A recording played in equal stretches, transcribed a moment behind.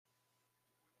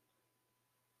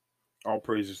All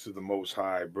praises to the Most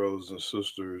High, brothers and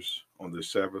sisters. On this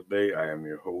Sabbath day, I am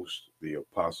your host, the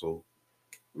Apostle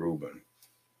Reuben.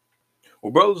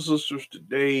 Well, brothers and sisters,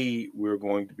 today we're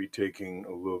going to be taking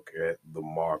a look at the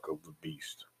mark of the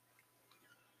beast.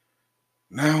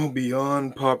 Now,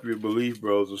 beyond popular belief,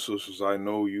 brothers and sisters, I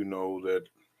know you know that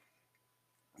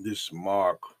this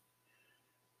mark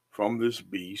from this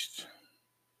beast,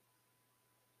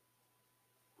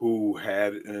 who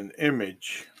had an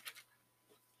image,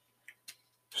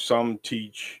 some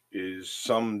teach is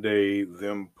someday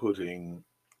them putting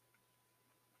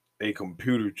a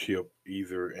computer chip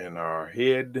either in our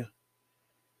head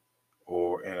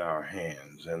or in our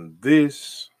hands. And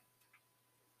this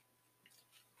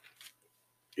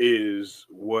is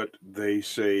what they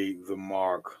say the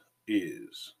mark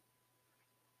is.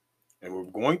 And we're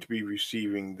going to be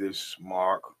receiving this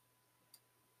mark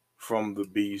from the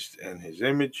beast and his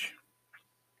image.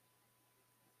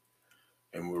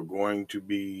 And we're going to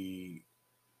be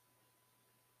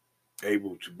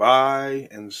able to buy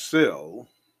and sell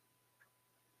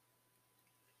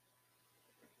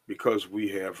because we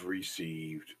have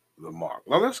received the mark.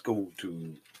 Now let's go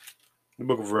to the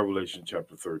book of Revelation,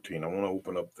 chapter 13. I want to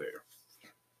open up there.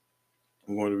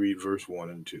 I'm going to read verse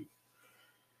 1 and 2.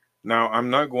 Now, I'm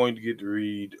not going to get to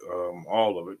read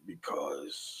all of it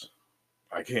because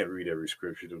I can't read every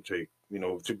scripture. It'll take,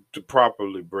 to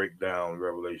properly break down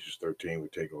Revelation 13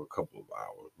 would take a couple of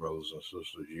hours, brothers and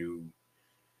sisters.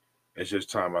 It's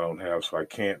just time I don't have, so I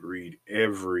can't read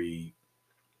every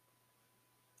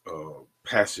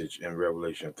passage in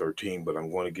Revelation 13, but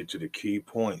I'm going to get to the key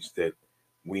points that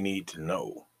we need to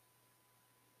know.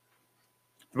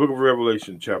 The book of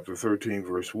Revelation, chapter 13,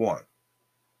 verse 1.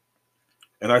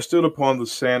 And I stood upon the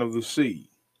sand of the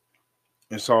sea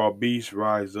and saw a beast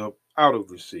rise up out of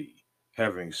the sea,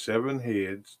 having 7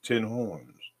 heads, 10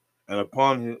 horns, and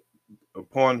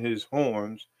upon his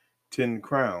horns 10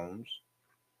 crowns,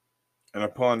 and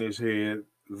upon his head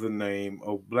the name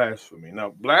of blasphemy. Now,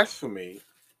 blasphemy,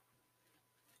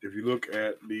 if you look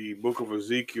at the book of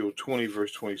Ezekiel 20,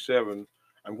 verse 27,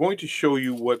 I'm going to show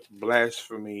you what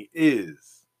blasphemy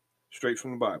is, straight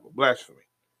from the Bible. Blasphemy.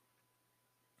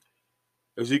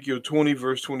 Ezekiel 20,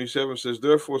 verse 27 says,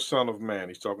 Therefore, son of man,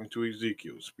 he's talking to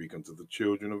Ezekiel, speaking to the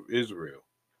children of Israel,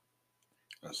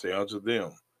 and say unto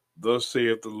them, Thus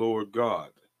saith the Lord God,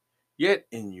 Yet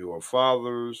in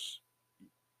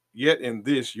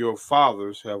this your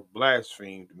fathers have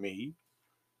blasphemed me,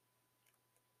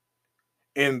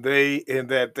 and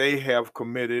that they have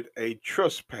committed a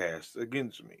trespass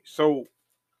against me. So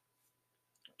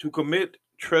to commit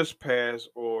trespass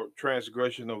or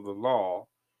transgression of the law,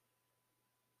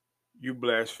 you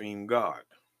blaspheme God.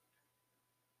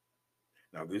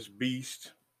 Now this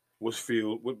beast was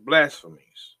filled with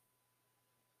blasphemies,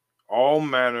 all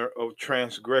manner of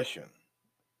transgression,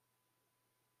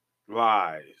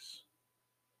 lies,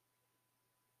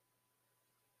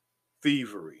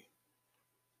 thievery.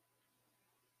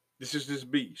 This is this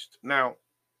beast. Now,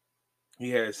 he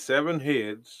has 7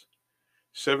 heads,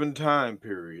 7 time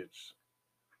periods,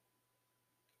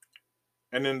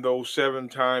 and in those 7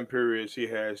 time periods, he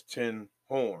has 10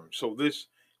 horns. So this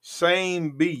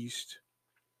same beast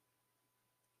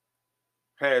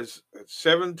has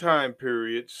 7 time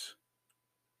periods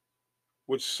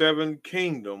with 7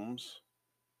 kingdoms,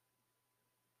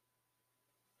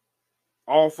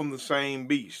 all from the same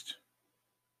beast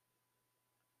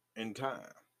in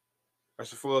time. That's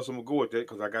the furthest I'm going to go with that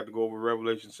because I got to go over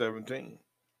Revelation 17.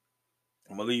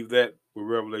 I'm going to leave that with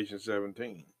Revelation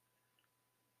 17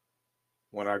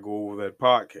 when I go over that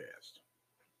podcast.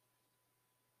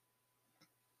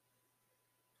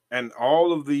 And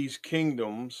all of these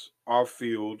kingdoms are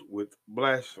filled with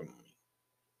blasphemy,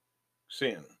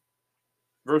 sin.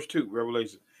 Verse 2,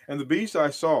 Revelation. And the beast I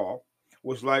saw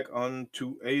was like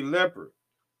unto a leopard,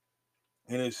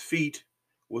 and his feet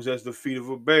was as the feet of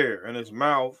a bear, and his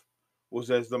mouth was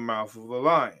as the mouth of a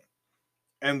lion.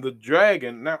 And the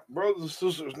dragon, now, brothers and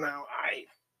sisters, now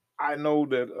I know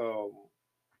that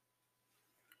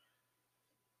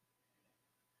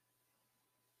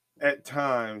at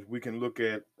times we can look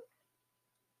at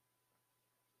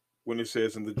when it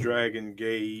says, and the dragon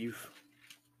gave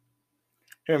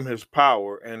him his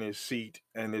power and his seat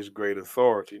and his great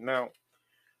authority. Now,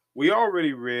 we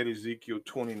already read Ezekiel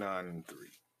 29 and 3.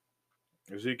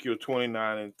 Ezekiel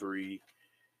 29 and 3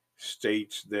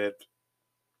 states that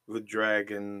the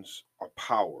dragons are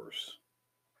powers.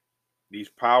 These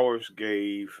powers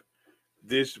gave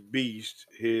this beast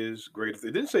his great authority.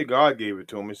 It didn't say God gave it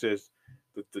to him. It says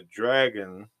that the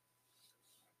dragon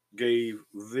gave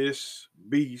this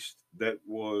beast that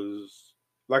was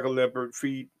like a leopard,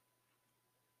 feet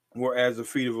were as the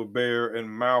feet of a bear, and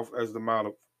mouth as the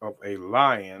mouth of a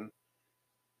lion,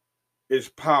 is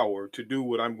power to do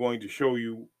what I'm going to show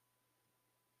you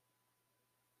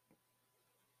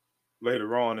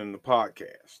later on in the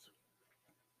podcast.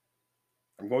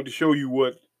 I'm going to show you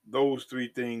what those three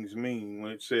things mean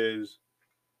when it says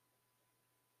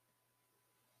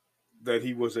that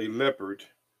he was a leopard,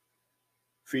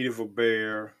 feet of a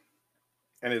bear,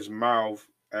 and his mouth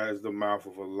as the mouth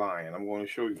of a lion. I'm going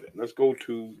to show you that. Let's go to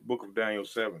the book of Daniel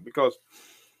 7, because,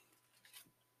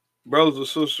 brothers and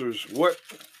sisters, what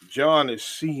John is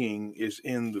seeing is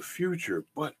in the future,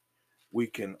 but we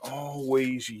can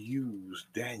always use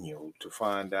Daniel to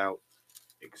find out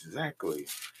exactly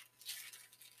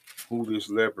who this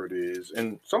leopard is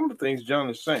and some of the things John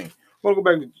is saying. I'm going to go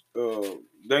back to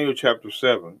Daniel chapter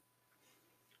 7,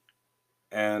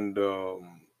 and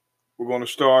we're going to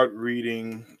start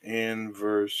reading in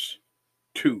verse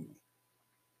 2.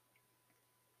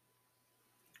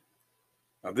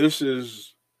 Now, this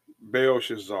is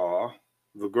Belshazzar,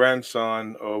 the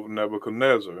grandson of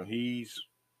Nebuchadnezzar, and he's,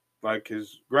 like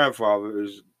his grandfather,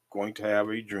 is going to have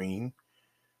a dream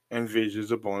and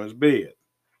visions upon his bed.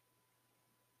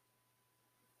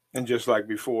 And just like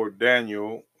before,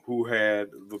 Daniel, who had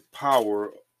the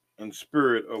power and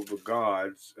spirit of the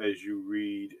gods, as you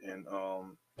read in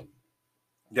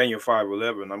Daniel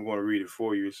 5:11, I'm going to read it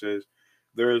for you. It says,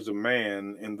 "There is a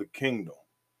man in the kingdom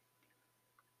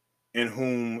in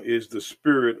whom is the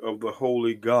spirit of the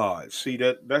holy God." See,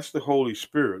 that's the Holy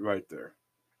Spirit right there.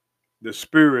 The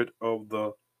spirit of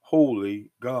the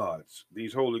holy gods.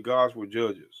 These holy gods were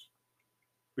judges,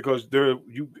 because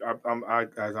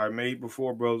as I made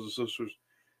before, brothers and sisters,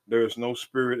 there is no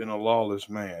spirit in a lawless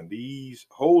man. These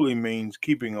holy means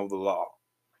keeping of the law.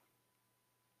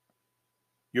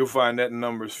 You'll find that in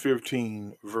Numbers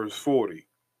 15, verse 40,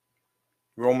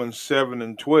 Romans 7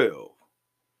 and 12.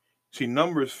 See,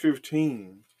 Numbers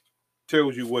 15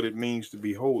 tells you what it means to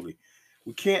be holy.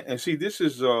 We can't, and see, this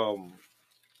is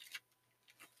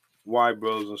why,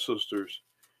 brothers and sisters,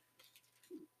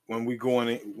 when we go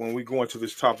into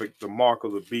this topic, the mark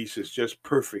of the beast is just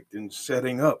perfect in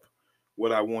setting up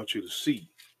what I want you to see.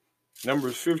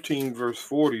 Numbers 15, verse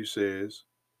 40 says,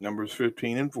 Numbers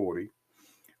 15 and 40,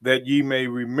 that ye may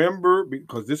remember,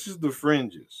 because this is the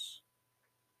fringes.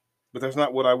 But that's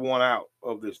not what I want out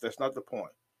of this. That's not the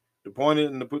point. The point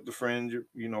isn't to put the fringe,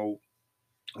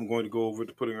 I'm going to go over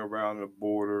to putting around the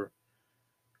border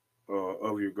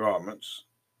of your garments.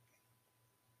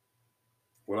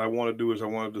 What I want to do is I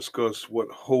want to discuss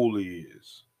what holy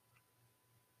is.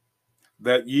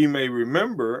 That ye may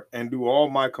remember and do all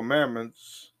my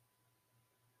commandments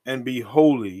and be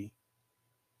holy,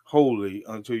 holy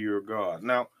unto your God.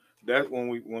 Now, that's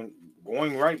when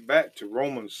going right back to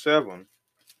Romans 7,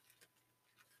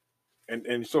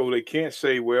 and so they can't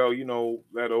say, well,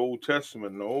 that Old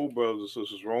Testament. No, brothers and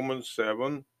sisters, Romans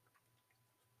 7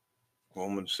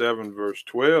 verse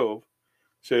 12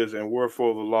 says, and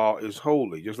wherefore the law is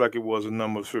holy, just like it was in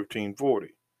Numbers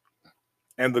 15:40.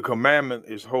 And the commandment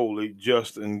is holy,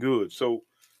 just, and good. So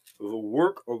the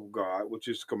work of God, which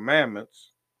is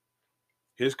commandments,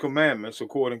 his commandments,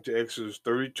 according to Exodus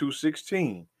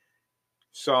 32:16,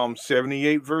 Psalm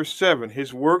 78, verse 7,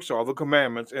 his works are the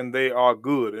commandments, and they are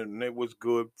good, and it was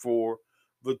good for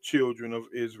the children of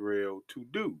Israel to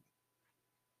do.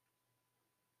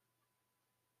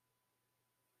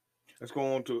 Let's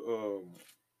go on to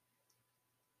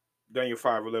Daniel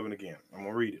 5:11 again. I'm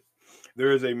going to read it.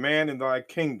 There is a man in thy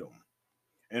kingdom,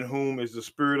 in whom is the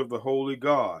spirit of the holy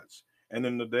gods, and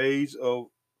in the days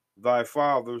of thy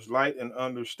fathers light and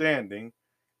understanding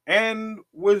and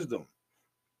wisdom,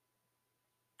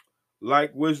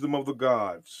 like wisdom of the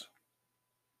gods,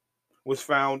 was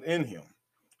found in him,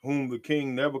 whom the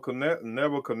king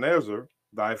Nebuchadnezzar,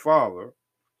 thy father,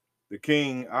 the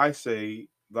king, I say,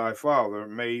 thy father,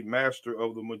 made master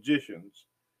of the magicians,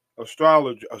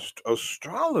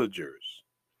 astrologers,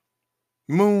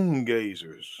 moon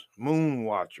gazers, moon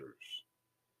watchers,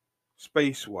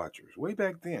 space watchers, way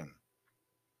back then,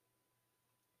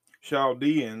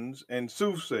 Chaldeans, and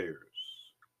soothsayers.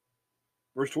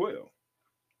 Verse 12.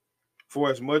 For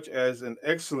as much as an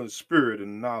excellent spirit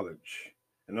and knowledge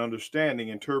and understanding,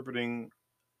 interpreting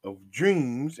of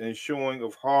dreams and showing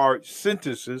of hard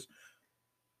sentences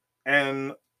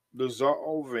and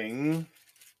dissolving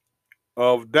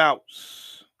of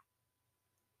doubts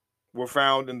were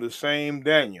found in the same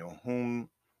Daniel, whom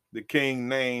the king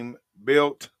named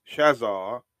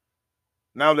Belteshazzar.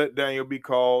 Now let Daniel be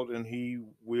called, and he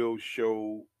will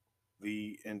show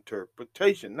the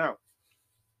interpretation. Now,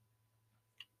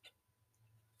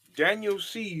 Daniel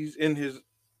sees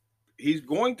he's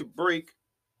going to break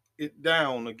it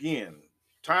down again,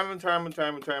 time and time and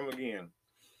time and time again.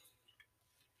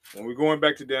 When we're going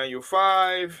back to Daniel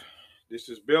 5, this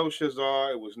is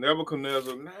Belshazzar. It was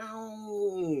Nebuchadnezzar.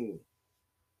 Now,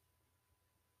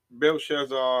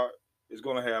 Belshazzar is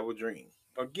going to have a dream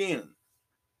again.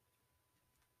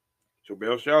 So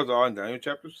Belshazzar in Daniel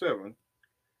chapter 7,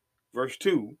 verse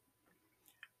 2,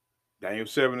 Daniel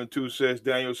 7 and 2 says,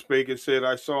 Daniel spake and said,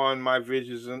 I saw in my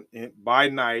visions by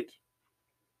night,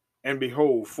 and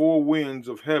behold, 4 winds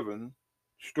of heaven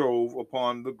strove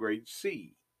upon the great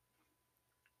sea.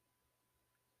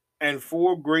 And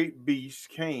 4 great beasts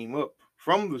came up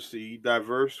from the sea,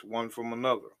 diverse one from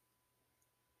another.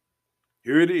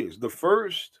 Here it is. The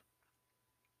first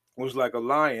was like a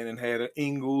lion and had an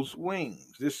eagle's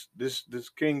wings. This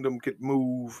kingdom could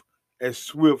move as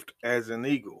swift as an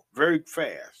eagle, very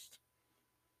fast.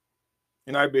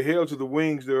 And I beheld till the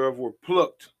wings thereof were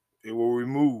plucked, they were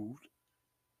removed,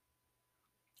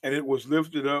 and it was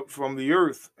lifted up from the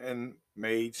earth and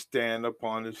made stand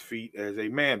upon his feet as a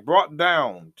man, brought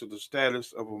down to the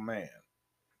status of a man.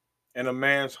 And a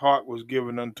man's heart was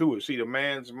given unto it. See, the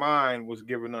man's mind was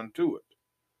given unto it.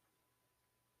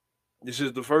 This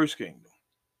is the first kingdom.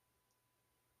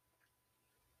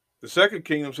 The second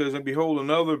kingdom says, and behold,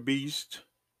 another beast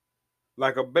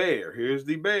like a bear. Here's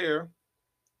the bear.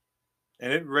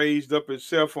 And it raised up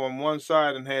itself on one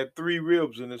side and had 3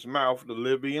 ribs in its mouth. The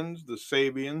Libyans, the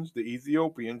Sabians, the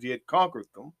Ethiopians, he had conquered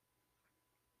them.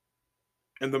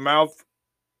 In the mouth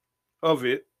of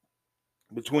it,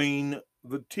 between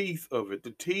the teeth of it.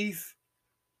 The teeth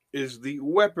is the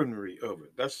weaponry of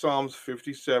it. That's Psalms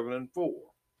 57 and 4.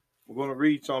 We're going to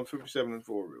read Psalms 57 and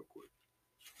 4 real quick.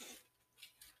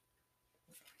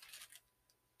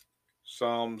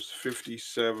 Psalms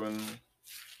 57,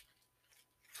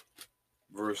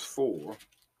 verse 4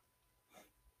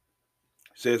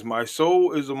 says, my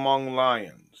soul is among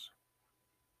lions,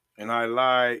 and I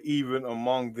lie even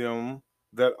among them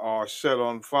that are set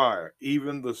on fire,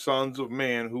 even the sons of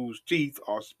men whose teeth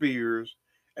are spears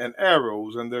and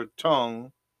arrows, and their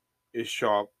tongue is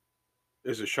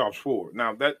a sharp sword.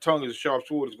 Now, that tongue is a sharp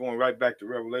sword is going right back to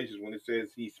Revelations when it says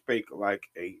he spake like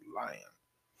a lion.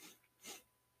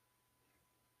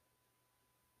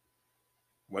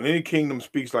 When any kingdom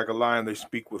speaks like a lion, they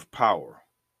speak with power.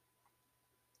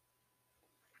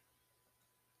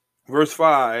 Verse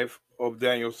 5 of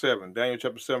Daniel 7. Daniel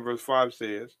chapter 7, verse 5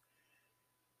 says,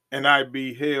 and I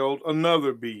beheld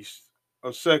another beast,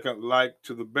 a second like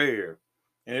to the bear,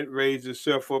 and it raised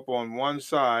itself up on one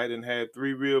side and had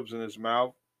 3 ribs in its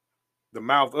mouth, the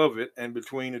mouth of it, and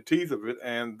between the teeth of it,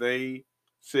 and they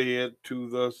said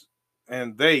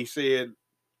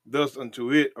thus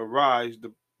unto it, arise,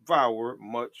 devour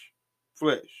much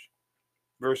flesh.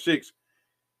 Verse 6,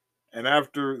 and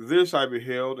after this I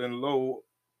beheld, and lo,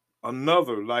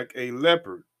 another like a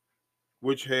leopard,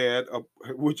 which had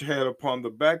upon the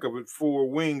back of it 4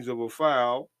 wings of a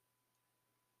fowl.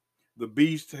 The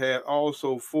beast had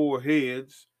also 4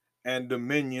 heads, and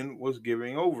dominion was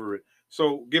given over it.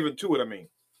 So given to it, I mean.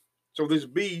 So this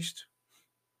beast,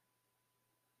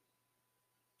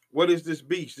 what is this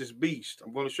beast? This beast,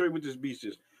 I'm going to show you what this beast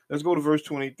is. Let's go to verse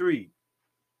 23.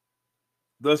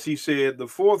 Thus he said, the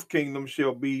 4th kingdom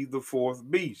shall be the 4th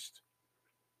beast,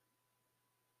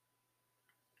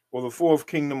 or the 4th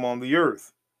kingdom on the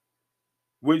earth,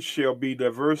 which shall be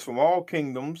diverse from all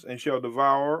kingdoms, and shall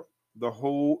devour the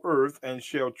whole earth, and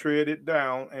shall tread it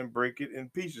down and break it in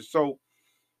pieces. So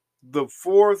the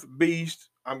 4th beast,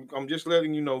 I'm just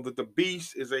letting you know that the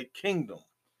beast is a kingdom.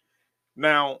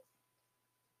 Now,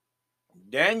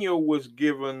 Daniel was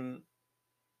given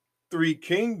 3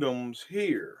 kingdoms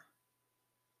here,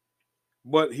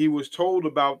 but he was told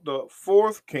about the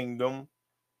 4th kingdom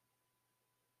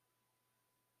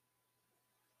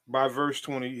by verse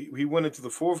 20. He went into the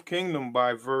 4th kingdom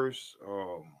by verse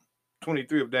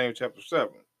 23 of Daniel chapter 7.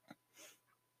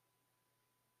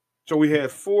 So we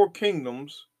had 4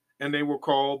 kingdoms, and they were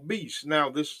called beasts. Now,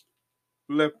 this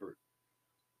leopard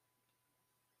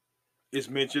is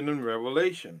mentioned in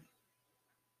Revelation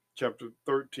chapter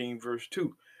 13, verse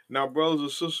 2. Now, brothers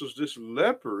and sisters, this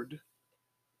leopard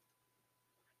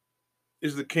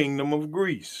is the kingdom of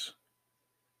Greece.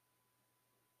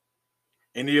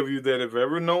 Any of you that have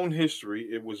ever known history,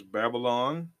 it was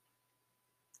Babylon,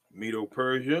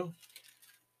 Medo-Persia,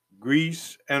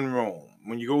 Greece, and Rome.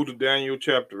 When you go to Daniel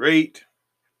chapter 8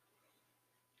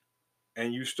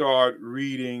 and you start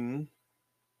reading,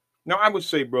 now I would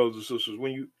say, brothers and sisters,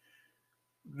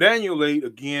 Daniel 8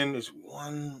 again is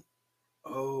one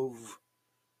of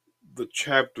the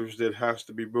chapters that has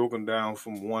to be broken down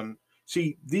from one.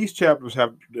 See, these chapters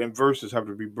and verses have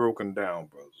to be broken down,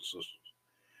 brothers and sisters.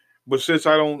 But since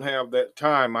I don't have that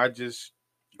time, I just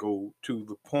go to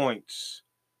the points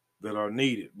that are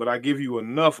needed. But I give you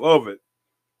enough of it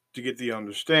to get the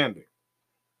understanding.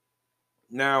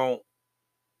 Now,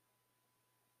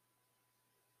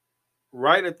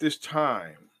 right at this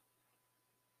time,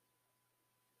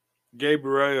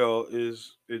 Gabriel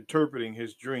is interpreting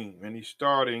his dream, and he's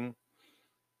starting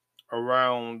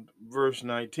around verse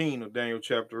 19 of Daniel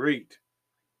chapter 8.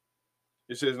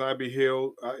 It says, and I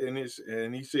beheld,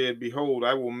 and he said, behold,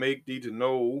 I will make thee to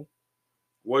know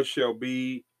what shall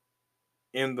be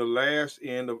in the last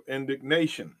end of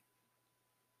indignation.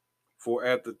 For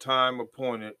at the time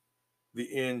appointed,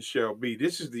 the end shall be.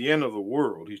 This is the end of the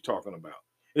world he's talking about.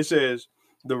 It says,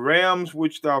 the rams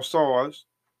which thou sawest,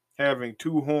 having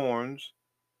two horns,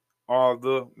 are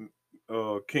the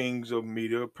kings of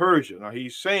Media Persia. Now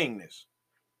he's saying this.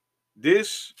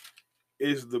 This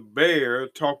is the bear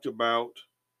talked about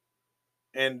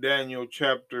in Daniel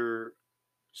chapter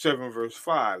 7, verse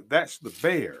 5. That's the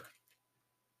bear.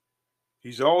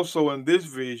 He's also in this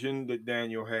vision that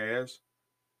Daniel has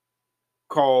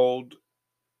called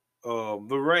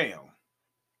the ram.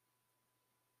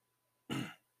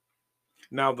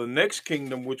 Now, the next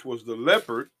kingdom, which was the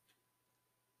leopard,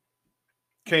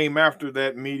 came after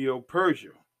that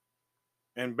Medo-Persia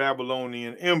and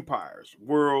Babylonian empires,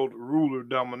 world ruler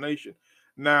domination.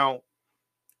 Now,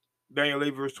 Daniel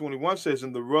 8, verse 21 says,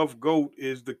 and the rough goat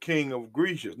is the king of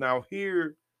Grecia. Now,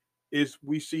 here is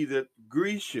we see that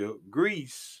Greece,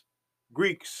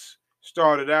 Greeks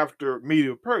started after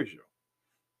Medo-Persia.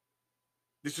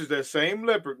 This is that same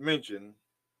leopard mentioned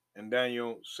in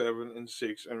Daniel 7 and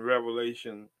 6 and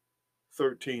Revelation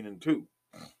 13 and 2.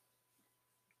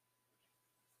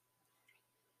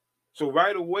 So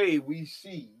right away we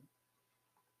see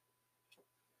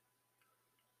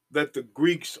that the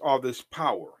Greeks are this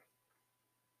power.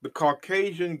 The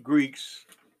Caucasian Greeks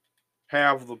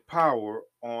have the power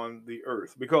on the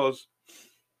earth because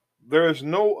there is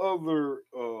no other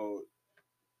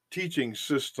teaching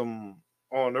system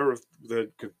on earth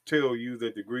that could tell you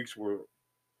that the Greeks were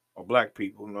a black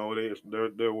people. No,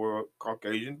 there were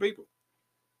Caucasian people.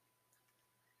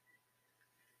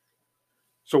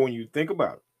 So when you think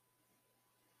about it,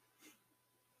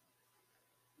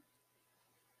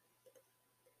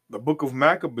 the book of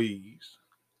Maccabees,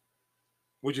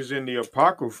 which is in the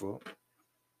Apocrypha,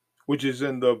 which is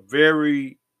in the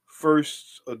very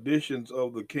first editions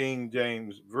of the King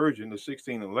James Version, the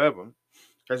 1611,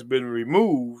 has been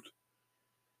removed.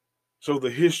 So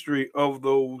the history of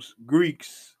those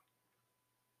Greeks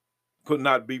could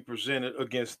not be presented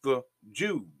against the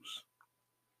Jews.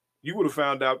 You would have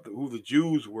found out who the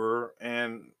Jews were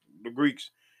and the Greeks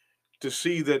to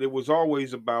see that it was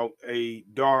always about a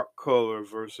dark color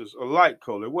versus a light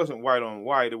color. It wasn't white on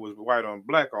white, it was white on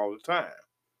black all the time.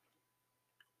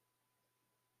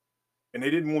 And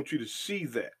they didn't want you to see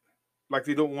that, like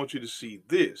they don't want you to see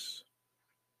this.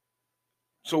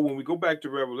 So when we go back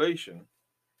to Revelation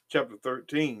chapter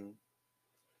 13,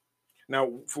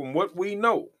 now from what we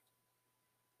know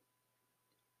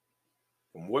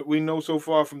so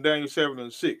far from Daniel 7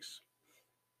 and 6,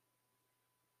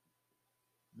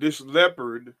 this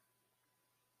leopard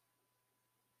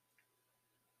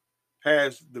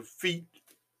has the feet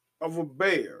of a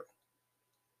bear,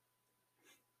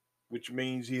 which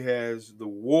means he has the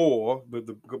war, but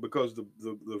because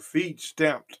the feet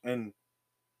stamped and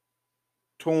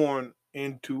torn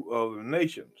into other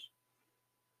nations.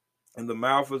 And the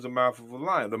mouth is the mouth of a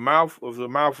lion. The mouth of the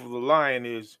lion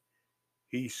is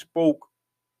he spoke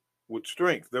with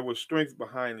strength. There was strength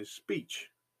behind his speech.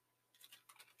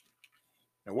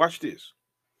 Now watch this.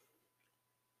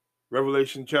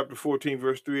 Revelation chapter 14,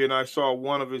 verse 3, and I saw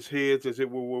one of his heads as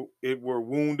it were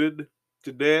wounded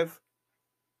to death,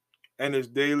 and his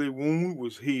daily wound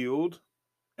was healed,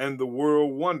 and the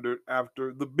world wondered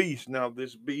after the beast. Now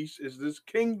this beast is this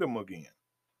kingdom again.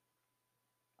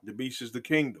 The beast is the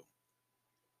kingdom.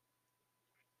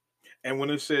 And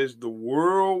when it says the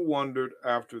world wondered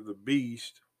after the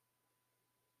beast,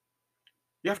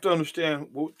 you have to understand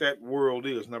what that world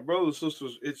is. Now, brothers and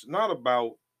sisters, it's not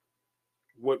about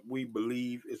what we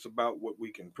believe, it's about what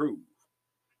we can prove.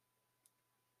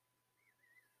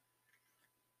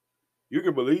 You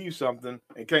can believe something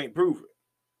and can't prove it.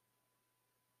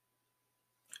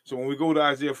 So when we go to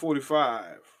Isaiah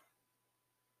 45,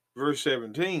 verse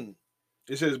 17,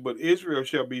 it says, but Israel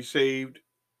shall be saved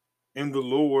in the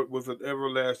Lord with an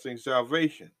everlasting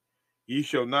salvation. Ye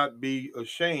shall not be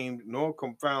ashamed nor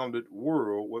confounded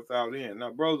world without end.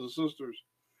 Now, brothers and sisters,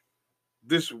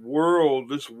 this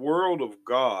world of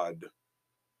God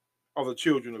are the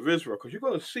children of Israel. Because you're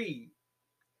going to see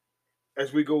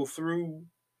as we go through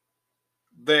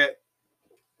that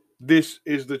this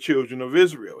is the children of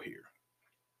Israel here.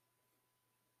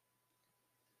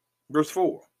 Verse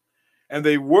 4. And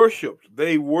they worshiped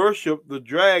the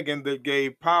dragon that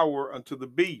gave power unto the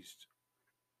beast.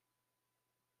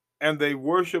 And they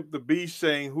worshiped the beast,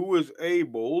 saying, who is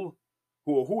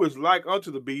like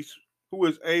unto the beast, who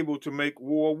is able to make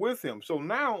war with him. So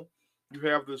now you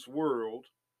have this world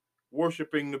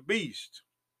worshiping the beast.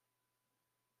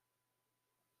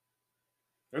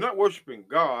 They're not worshiping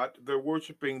God, they're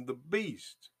worshiping the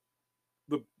beast.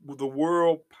 The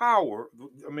world power,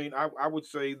 I mean, I would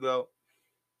say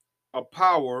a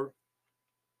power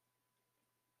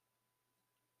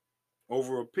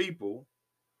over a people,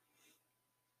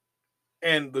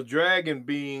 and the dragon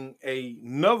being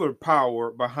another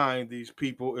power behind these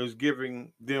people is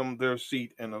giving them their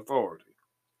seat and authority.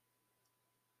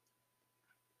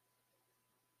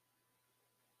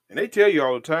 And they tell you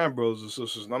all the time, brothers and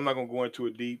sisters, and I'm not going to go into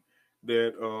it deep,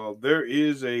 that there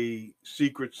is a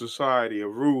secret society of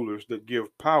rulers that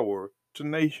give power to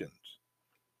nations.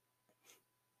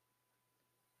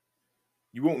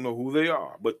 You won't know who they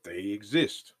are, but they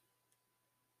exist.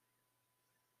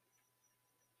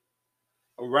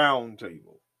 A round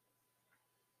table.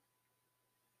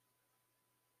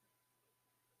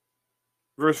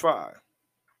 Verse 5.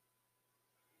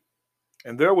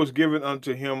 And there was given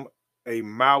unto him a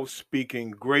mouth speaking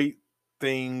great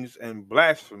things and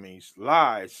blasphemies,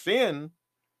 lies, sin,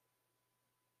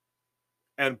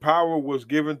 and power was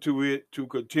given to it to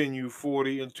continue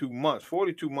 42 months.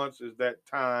 42 months is that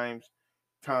times,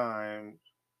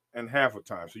 and half a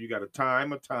time. So you got a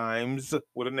time, a times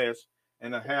with an S,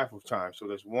 and a half of time. So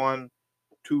that's 1,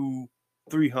 2,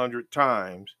 300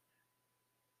 times,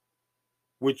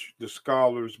 which the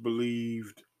scholars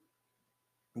believed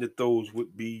that those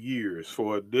would be years.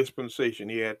 For a dispensation,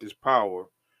 he had this power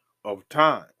of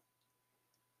time.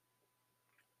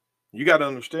 You got to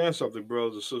understand something,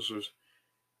 brothers and sisters.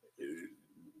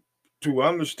 To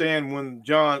understand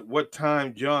what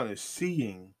time John is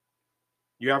seeing,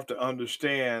 you have to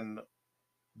understand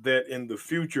that in the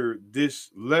future,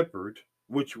 this leopard,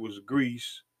 which was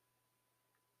Greece,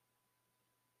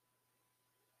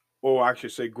 or I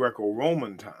should say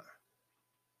Greco-Roman time,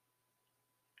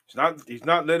 he's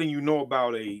not letting you know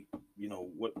about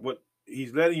what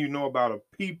he's letting you know about a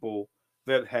people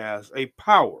that has a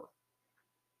power.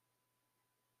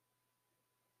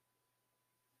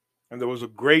 And there was a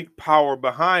great power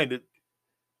behind it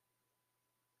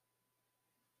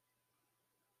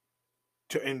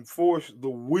to enforce the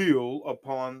will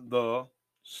upon the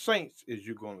saints, as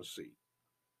you're going to see.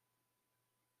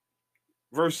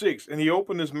 Verse 6, and he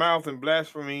opened his mouth and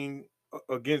blaspheming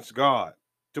against God,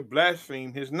 to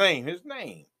blaspheme his name,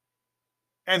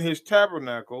 and his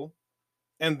tabernacle,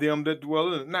 and them that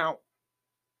dwell in it. Now,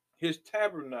 his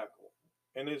tabernacle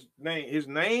and his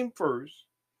name first,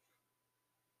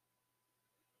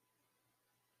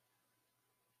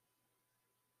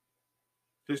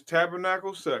 his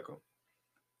tabernacle second,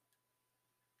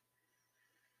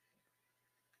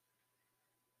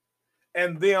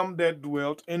 and them that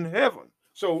dwelt in heaven.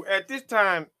 So at this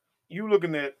time, you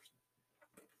looking at,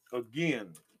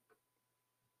 again,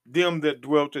 them that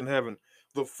dwelt in heaven.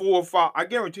 The forefathers, I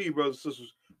guarantee you, brothers and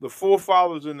sisters, the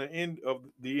forefathers in the end of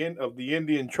the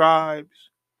Indian tribes,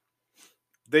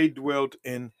 they dwelt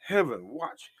in heaven.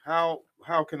 Watch how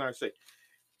can I say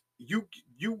you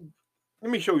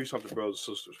let me show you something, brothers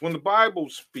and sisters. When the Bible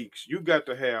speaks, you got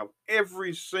to have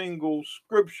every single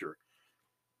scripture.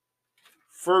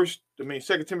 First, 2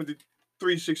 Timothy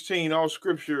 3:16, all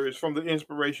scripture is from the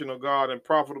inspiration of God and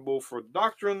profitable for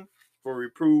doctrine, for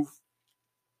reproof,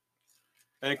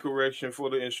 and correction,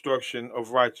 for the instruction of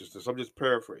righteousness. I'm just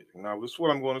paraphrasing. Now, this is what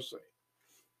I'm going to say.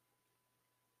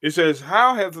 It says,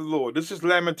 how hath the Lord, this is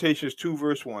Lamentations 2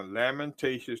 verse 1.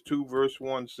 Lamentations 2 verse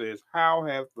 1 says, how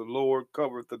hath the Lord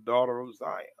covered the daughter of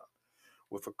Zion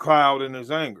with a cloud in his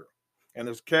anger, and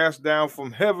has cast down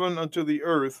from heaven unto the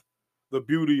earth the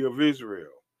beauty of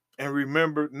Israel, and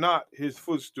remembered not his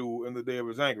footstool in the day of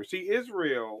his anger. See,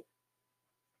 Israel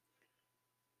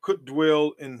could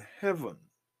dwell in heaven.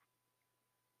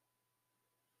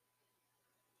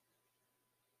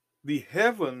 The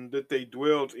heaven that they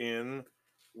dwelt in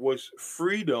was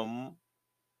freedom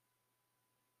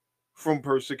from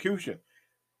persecution.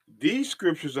 These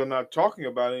scriptures are not talking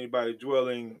about anybody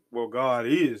dwelling where God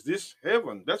is. This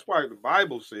heaven, that's why the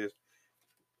Bible says,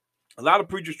 a lot of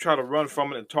preachers try to run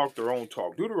from it and talk their own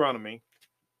talk. Deuteronomy,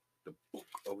 the book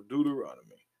of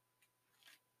Deuteronomy.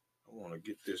 I want to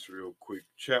get this real quick.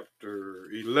 Chapter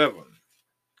 11.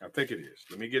 I think it is.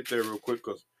 Let me get there real quick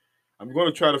because I'm going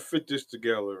to try to fit this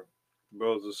together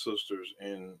brothers and sisters,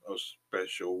 in a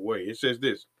special way. It says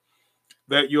this,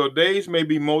 that your days may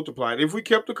be multiplied. If we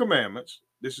kept the commandments,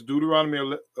 this is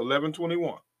Deuteronomy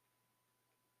 11:21.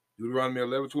 Deuteronomy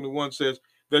 11:21 says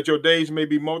that your days may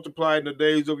be multiplied in the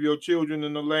days of your children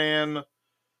in the land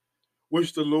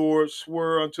which the Lord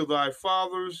swore unto thy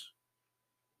fathers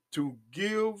to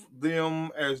give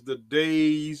them as the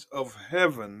days of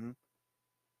heaven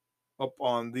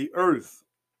upon the earth.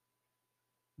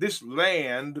 This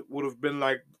land would have been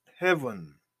like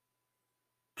heaven,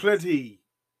 plenty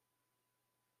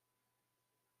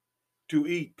to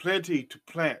eat, plenty to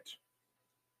plant,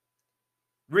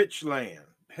 rich land,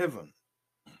 heaven.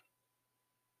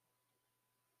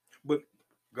 But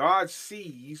God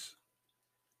sees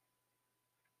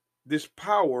this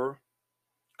power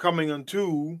coming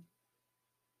unto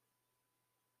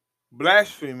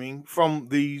blaspheming from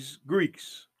these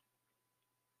Greeks.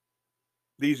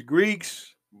 These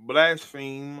Greeks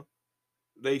blaspheme,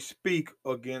 they speak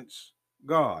against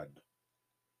God,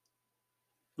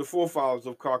 the forefathers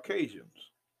of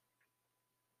Caucasians.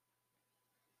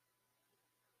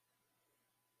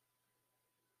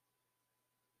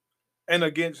 And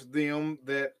against them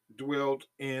that dwelt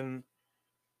in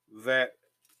that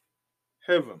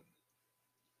heaven.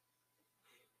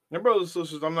 Now, brothers and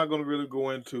sisters, I'm not going to really go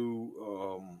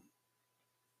into,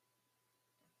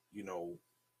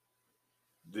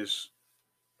 this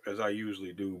as I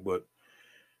usually do, but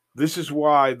this is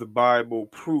why the Bible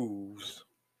proves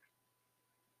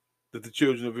that the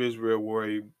children of Israel were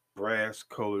a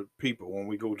brass-colored people.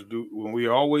 When we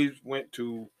always went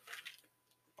to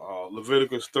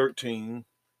Leviticus 13,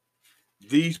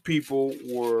 these people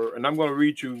were, and I'm going to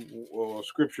read you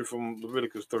scripture from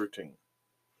Leviticus 13,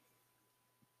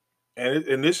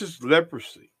 and this is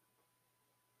leprosy.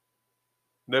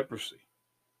 Leprosy.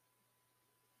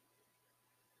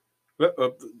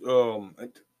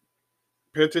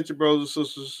 Pay attention, brothers and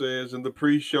sisters. Says, and the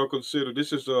priest shall consider.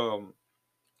 This is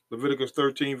Leviticus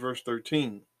 13, verse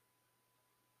 13.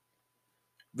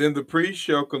 Then the priest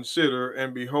shall consider,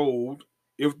 and behold,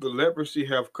 if the leprosy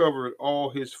have covered all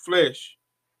his flesh,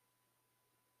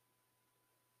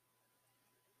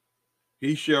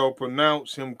 he shall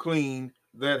pronounce him clean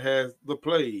that hath the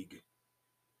plague.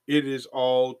 It is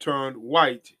all turned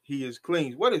white. He is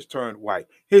clean. What is turned white?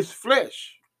 His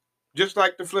flesh, just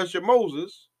like the flesh of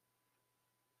Moses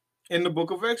in the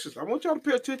book of Exodus. I want y'all to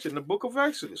pay attention. The book of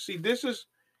Exodus. See, this is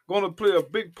going to play a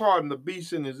big part in the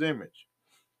beast in his image.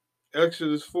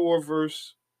 Exodus 4,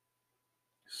 verse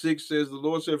 6 says, the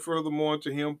Lord said furthermore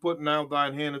unto him, put now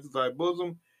thine hand into thy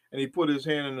bosom. And he put his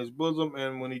hand in his bosom,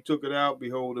 and when he took it out,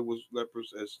 behold, it was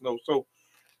leprous as snow. So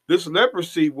this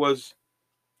leprosy was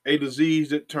a disease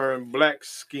that turned black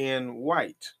skin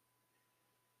white.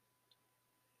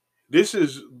 This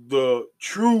is the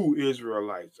true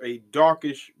Israelites, a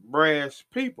darkish brass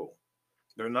people.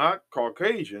 They're not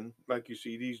Caucasian, like you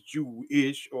see these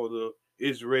Jewish or the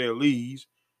Israelis.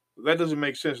 That doesn't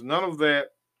make sense. None of that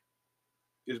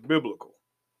is biblical.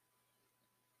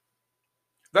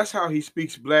 That's how he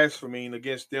speaks blasphemy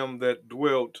against them that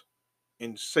dwelt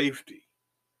in safety,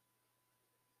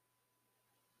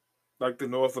 like the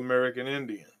North American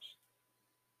Indians.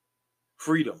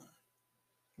 Freedom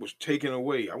was taken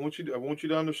away. I want you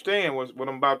to understand what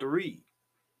I'm about to read.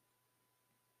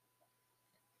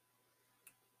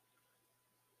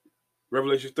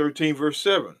 Revelation 13, verse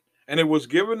 7. And it was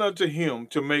given unto him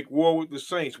to make war with the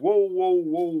saints. Whoa, whoa,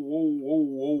 whoa, whoa, whoa,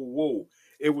 whoa, whoa.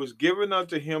 It was given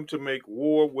unto him to make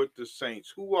war with the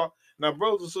saints. Who are, now,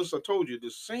 brothers and sisters, I told you, the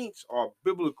saints are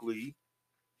biblically,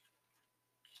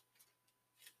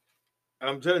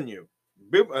 and I'm telling you,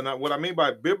 and what I mean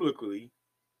by biblically,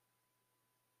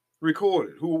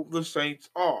 recorded who the saints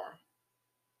are.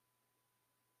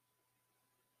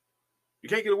 You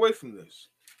can't get away from this.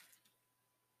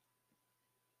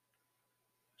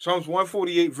 Psalms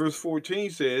 148, verse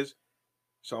 14 says,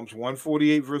 Psalms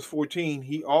 148, verse 14,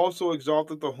 he also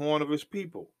exalted the horn of his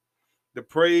people, the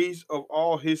praise of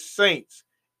all his saints,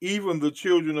 even the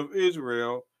children of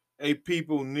Israel, a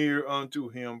people near unto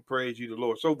him. Praise ye the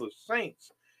Lord. So the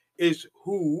saints is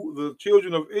who, the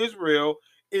children of Israel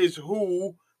is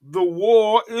who the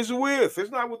war is with. It's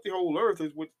not with the whole earth,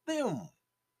 it's with them.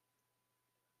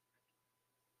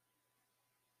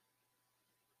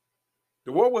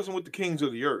 The war wasn't with the kings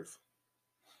of the earth.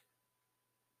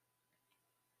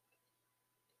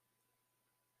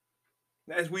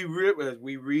 As we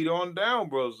read on down,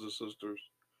 brothers and sisters,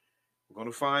 we're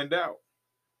going to find out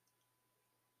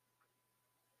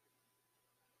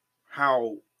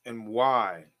how and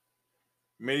why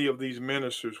many of these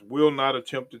ministers will not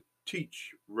attempt to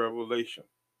teach Revelation,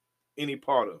 any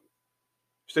part of it.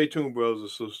 Stay tuned, brothers and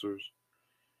sisters.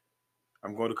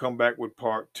 I'm going to come back with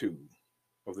part 2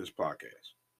 of this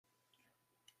podcast.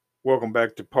 Welcome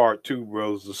back to part 2,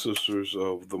 brothers and sisters,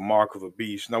 of The Mark of the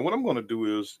Beast. Now, what I'm going to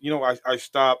do is, I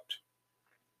stopped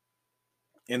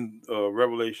in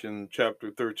Revelation chapter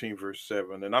 13, verse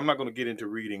 7, and I'm not going to get into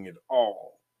reading it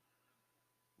all,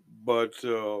 but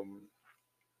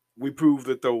we proved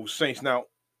that those saints. Now,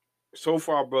 so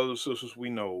far, brothers and sisters, we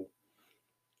know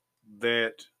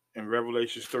that in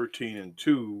Revelation 13 and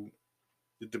 2,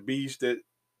 that the beast that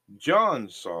John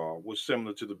saw was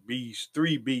similar to the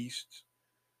three beasts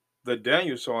that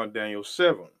Daniel saw in Daniel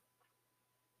 7.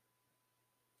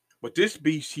 But this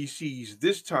beast he sees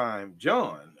this time,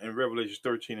 John, in Revelation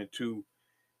 13 and 2,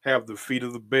 have the feet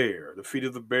of the bear. The feet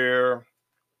of the bear,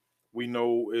 we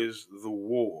know, is the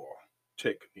war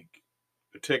technique.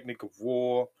 The technique of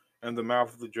war, and the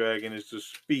mouth of the dragon is to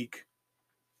speak.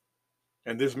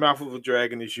 And this mouth of the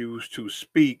dragon is used to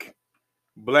speak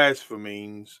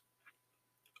blasphemies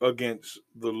against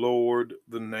the Lord,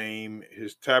 the name,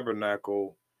 his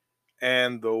tabernacle,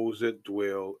 and those that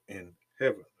dwell in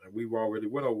heaven. And we've already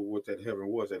went over what that heaven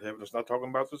was. That heaven is not talking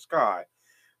about the sky.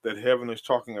 That heaven is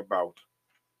talking about,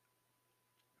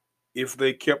 if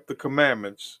they kept the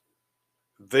commandments,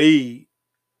 they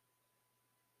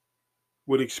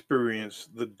would experience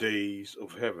the days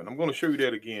of heaven. I'm going to show you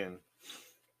that again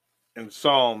in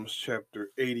Psalms chapter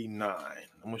 89.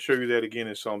 I'm going to show you that again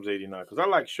in Psalms 89 because I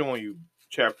like showing you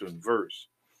chapter and verse.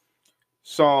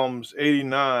 Psalms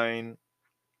 89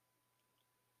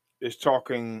 is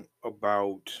talking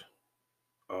about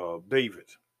David.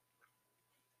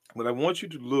 But I want you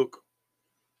to look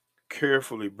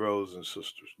carefully, brothers and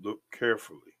sisters. Look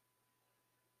carefully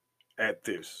at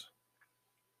this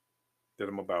that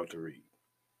I'm about to read.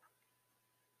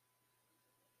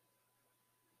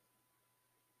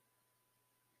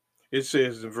 It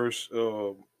says in verse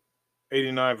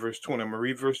 89, verse 20. I'm going to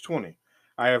read verse 20.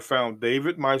 I have found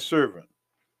David, my servant.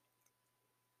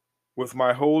 With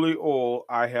my holy oil,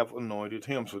 I have anointed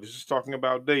him. So this is talking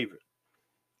about David.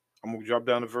 I'm going to drop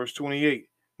down to verse 28.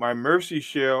 My mercy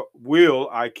will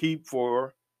I keep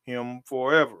for him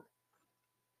forever,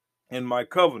 and my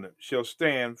covenant shall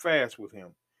stand fast with him.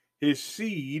 His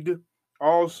seed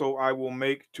also I will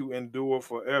make to endure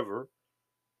forever,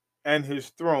 and his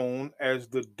throne as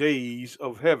the days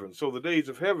of heaven. So the days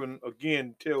of heaven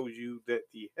again tells you that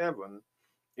the heaven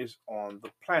is on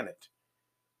the planet.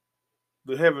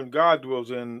 The heaven God dwells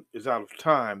in is out of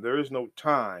time. There is no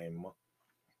time,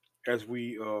 as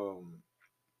we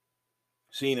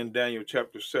seen in Daniel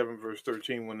chapter 7, verse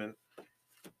 13. When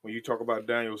you talk about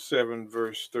Daniel 7,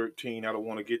 verse 13, I don't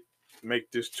want to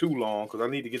make this too long because I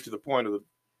need to get to the point of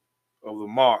the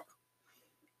mark.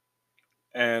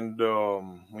 And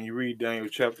when you read Daniel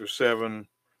chapter 7,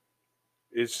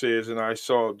 it says, and I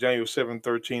saw Daniel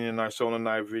 7:13, and I saw in the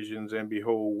night visions, and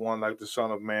behold, one like the Son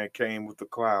of Man came with the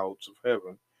clouds of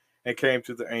heaven, and came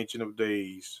to the Ancient of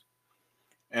Days,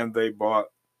 and they brought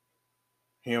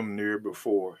him near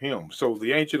before him. So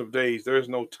the Ancient of Days, there is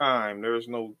no time, there is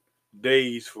no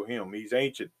days for him. He's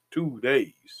ancient 2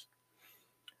 days.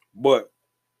 But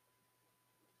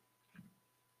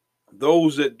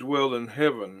those that dwell in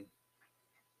heaven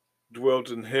dwelt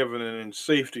in heaven and in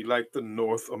safety, like the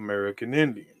North American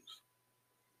Indians.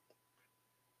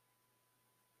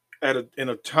 In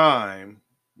a time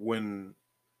when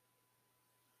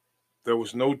there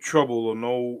was no trouble or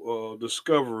no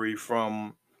discovery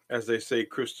from, as they say,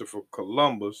 Christopher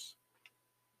Columbus,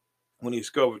 when he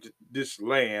discovered this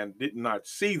land, did not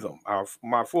see them,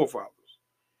 my forefathers.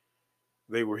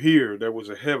 They were here. There was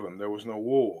a heaven. There was no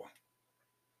war.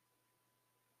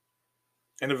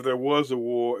 And if there was a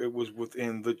war, it was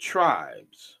within the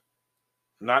tribes,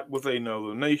 not with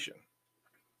another nation.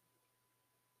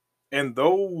 And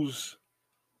those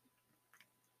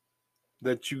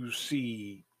that you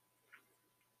see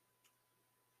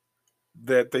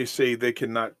that they say they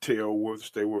cannot tell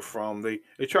which they were from, they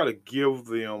try to give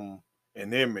them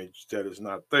an image that is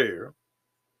not there.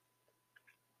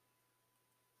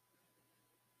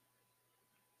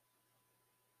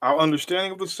 Our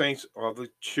understanding of the saints are the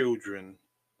children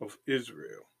of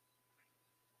Israel.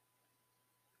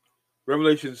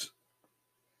 Revelation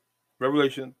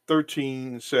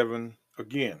 13:7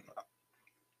 again.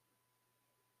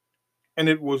 And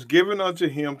it was given unto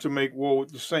him to make war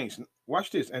with the saints. Watch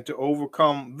this. And to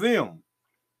overcome them.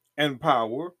 And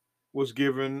power was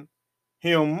given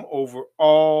him over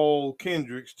all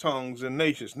kindreds, tongues, and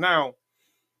nations. Now,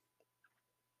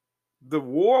 the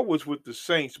war was with the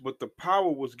saints, but the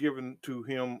power was given to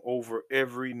him over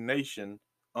every nation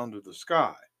under the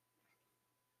sky.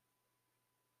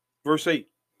 Verse 8,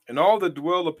 and all that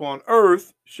dwell upon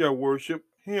earth shall worship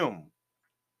him.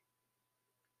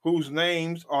 whose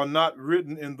names are not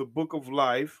written in the book of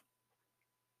life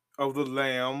of the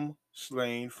Lamb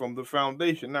slain from the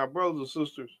foundation. Now, brothers and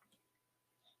sisters,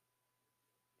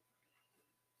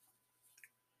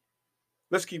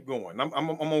 let's keep going. I'm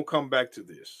going to come back to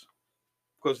this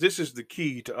because this is the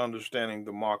key to understanding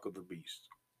the mark of the beast.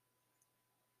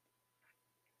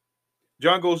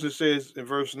 John goes and says in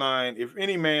verse 9, if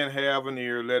any man have an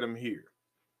ear, let him hear.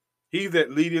 He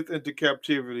that leadeth into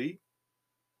captivity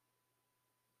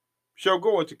shall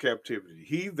go into captivity.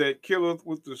 He that killeth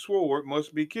with the sword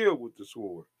must be killed with the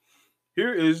sword.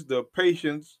 Here is the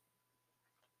patience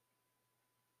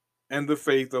and the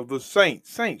faith of the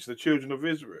saints, the children of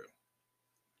Israel.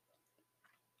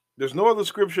 There's no other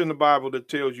scripture in the Bible that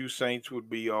tells you saints would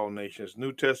be all nations.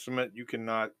 New Testament, you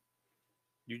cannot,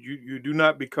 you do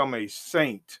not become a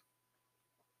saint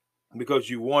because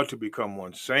you want to become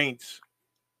one. Saints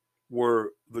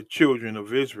were the children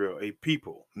of Israel, a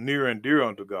people near and dear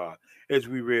unto God, as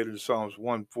we read in Psalms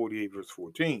 148, verse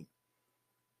 14.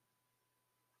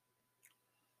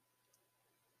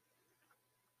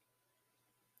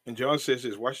 And John says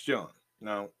this, watch John.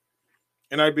 Now,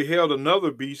 and I beheld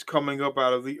another beast coming up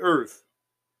out of the earth.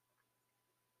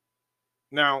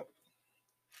 Now,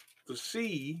 the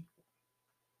sea,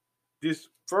 this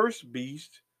first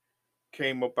beast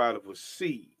came up out of a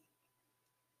sea.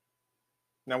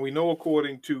 Now we know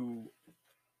according to,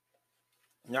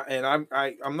 and I'm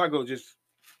not going to just,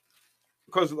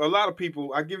 because a lot of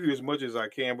people, I give you as much as I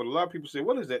can, but a lot of people say,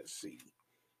 what is that sea?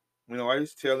 You know, I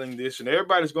was telling this, and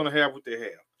everybody's going to have what they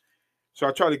have. So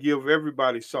I try to give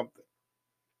everybody something.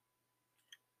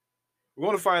 We're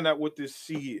going to find out what this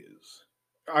sea is.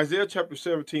 Isaiah chapter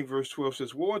 17, verse 12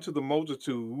 says, woe unto the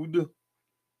multitude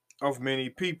of many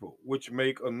people, which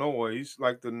make a noise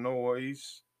like the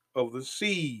noise of the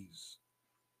seas,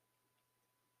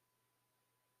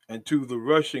 and to the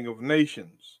rushing of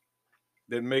nations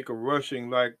that make a rushing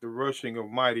like the rushing of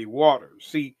mighty waters.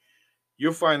 See,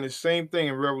 you'll find the same thing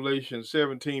in Revelation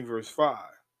 17, verse 5.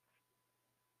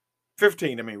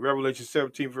 15, Revelation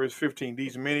 17, verse 15.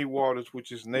 These many waters,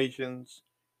 which is nations,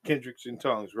 kindreds, and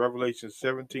tongues. Revelation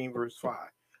 17, verse 5.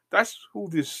 That's who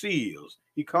this sea is.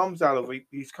 He comes out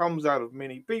of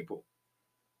many people.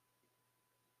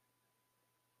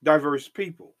 Diverse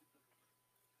people.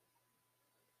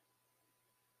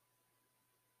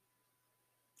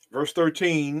 Verse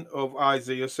 13 of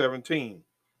Isaiah 17.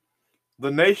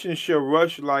 The nations shall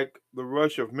rush like the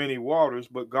rush of many waters,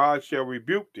 but God shall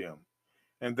rebuke them,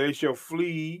 and they shall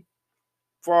flee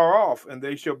far off, and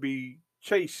they shall be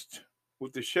chased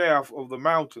with the shaft of the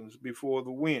mountains before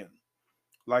the wind,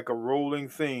 like a rolling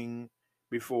thing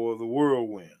before the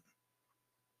whirlwind.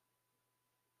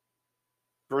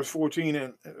 Verse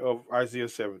 14 of Isaiah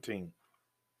 17.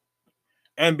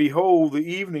 And behold, the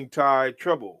evening tide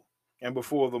trouble, and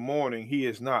before the morning he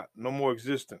is not, no more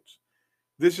existence.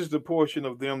 This is the portion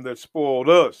of them that spoiled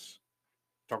us,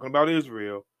 talking about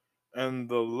Israel, and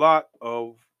the lot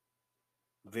of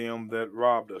them that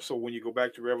robbed us. So when you go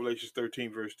back to Revelation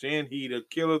 13, verse 10, he that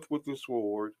killeth with the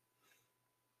sword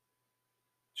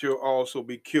shall also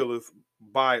be killeth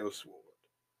by a sword.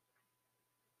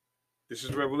 This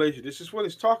is Revelation. This is what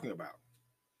it's talking about.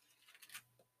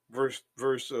 Verse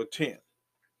 10.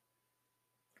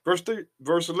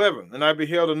 Verse 11. And I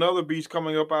beheld another beast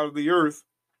coming up out of the earth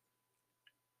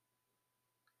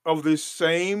of this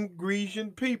same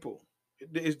Grecian people.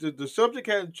 The subject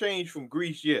hasn't changed from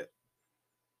Greece yet.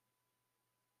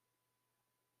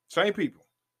 Same people,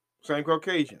 same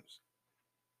Caucasians.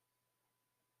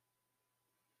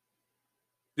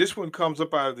 This one comes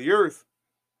up out of the earth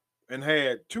and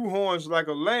had two horns like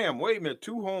a lamb. Wait a minute,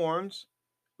 two horns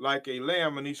like a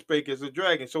lamb, and he spake as a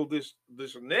dragon. So this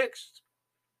next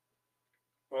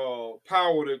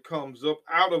power that comes up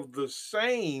out of the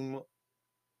same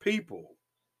people,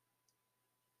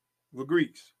 the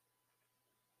Greeks.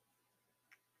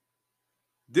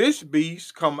 This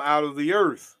beast come out of the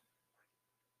earth.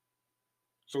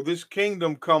 So this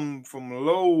kingdom come from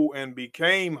low and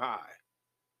became high.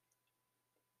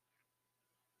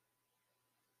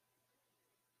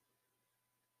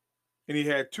 And he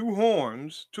had two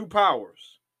horns, two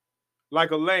powers,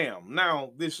 like a lamb.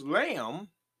 Now, this lamb,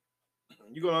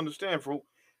 you're going to understand, folks,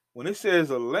 when it says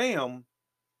a lamb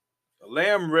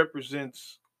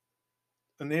represents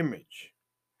an image.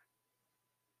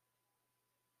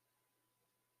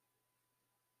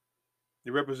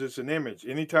 It represents an image.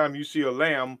 Anytime you see a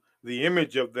lamb, the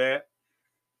image of that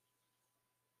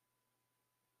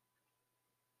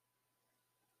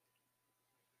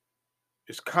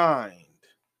is kind.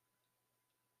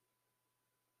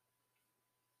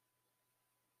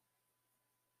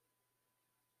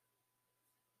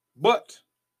 But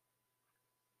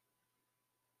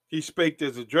he spake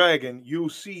as a dragon, you'll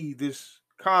see this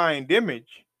kind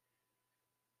image,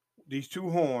 these two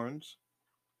horns,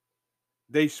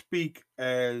 they speak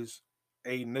as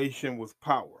a nation with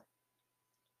power.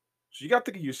 So you got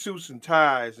to get your suits and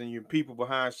ties and your people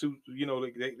behind suits. You know,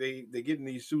 they get in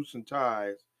these suits and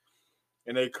ties,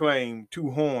 and they claim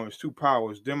two horns, two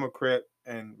powers, Democrat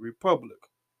and Republic.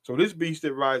 So this beast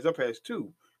that rises up has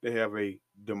two. They have a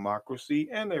democracy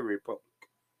and a republic.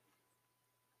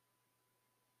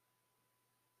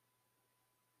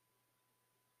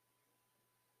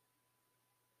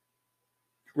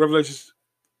 Revelation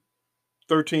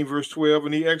 13, verse 12,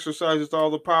 and he exercises all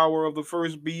the power of the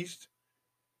first beast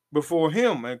before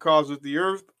him, and causeth the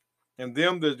earth and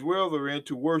them that dwell therein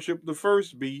to worship the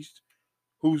first beast,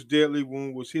 whose deadly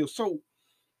wound was healed. So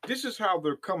this is how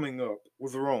they're coming up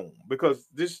with Rome, because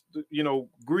this,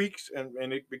 Greeks,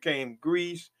 and it became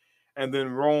Greece, and then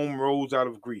Rome rose out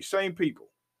of Greece. Same people,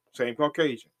 same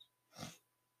Caucasians.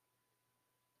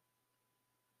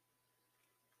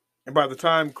 And by the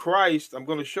time Christ, I'm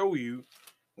going to show you,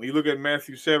 when you look at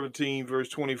Matthew 17, verse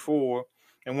 24,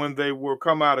 and when they were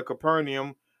come out of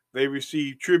Capernaum, they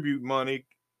received tribute money.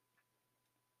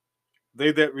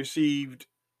 They that received,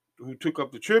 who took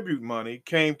up the tribute money,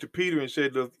 came to Peter and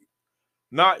said, doth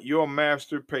not your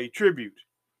master pay tribute?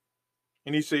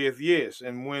 And he saith, yes.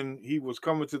 And when he was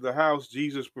coming to the house,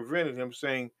 Jesus prevented him,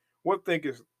 saying, what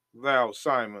thinkest thou,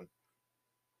 Simon?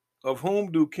 Of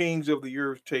whom do kings of the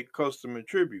earth take custom and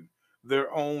tribute?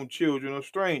 Their own children or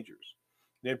strangers?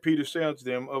 Then Peter said unto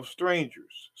them, of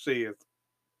strangers,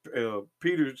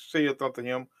 Peter saith unto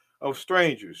him, of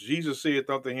strangers. Jesus saith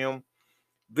unto him,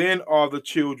 then are the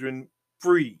children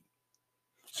free.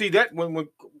 See, that when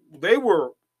they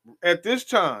were, at this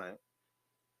time,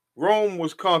 Rome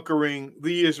was conquering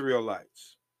the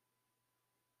Israelites,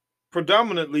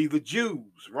 predominantly the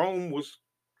Jews. Rome was,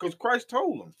 because Christ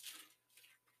told them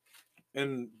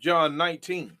in John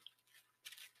 19.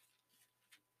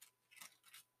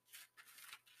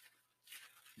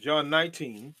 John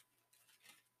 19.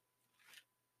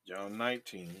 John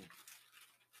 19.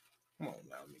 Come on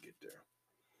now, let me get there.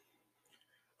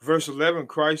 Verse 11,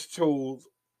 Christ told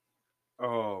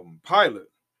Pilate,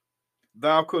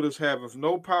 thou couldst have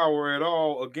no power at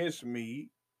all against me,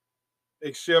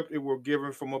 except it were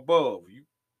given from above. You,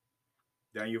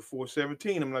 Daniel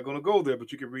 4:17. I'm not going to go there,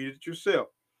 but you can read it yourself.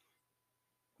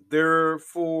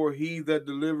 Therefore, he that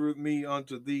delivered me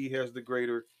unto thee has the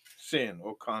greater sin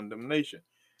or condemnation.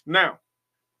 Now,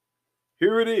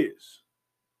 here it is.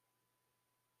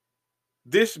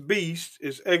 This beast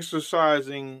is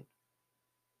exercising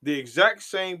the exact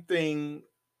same thing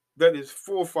that his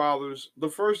forefathers, the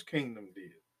first kingdom,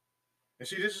 did. And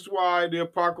see, this is why the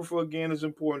Apocrypha, again, is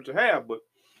important to have. But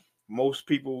most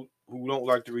people who don't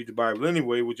like to read the Bible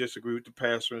anyway would just agree with the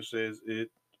pastor and says it's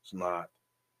not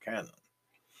canon.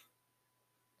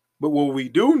 But what we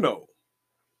do know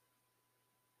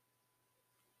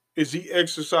is he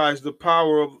exercised the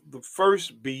power of the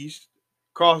first beast,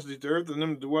 caused the earth and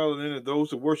them to dwell in it,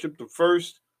 those who worship the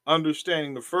first,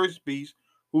 understanding the first beast,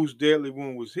 whose deadly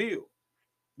wound was healed.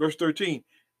 Verse 13,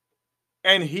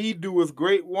 and he doeth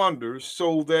great wonders,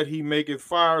 so that he maketh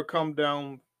fire come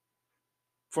down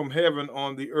from heaven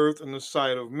on the earth in the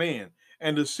sight of men,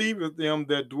 and deceiveth them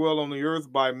that dwell on the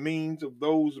earth by means of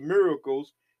those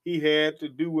miracles he had to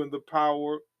do in the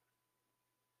power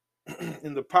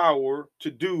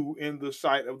to do in the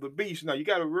sight of the beast. Now you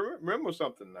got to remember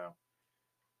something now.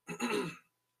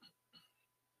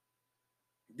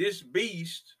 This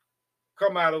beast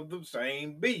come out of the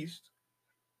same beast.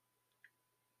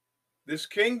 This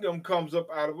kingdom comes up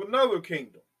out of another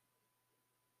kingdom.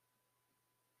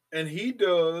 And he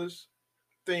does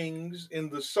things in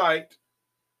the sight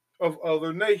of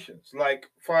other nations, like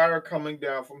fire coming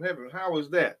down from heaven. How is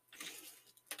that?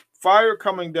 Fire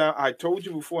coming down, I told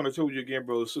you before, and I told you again,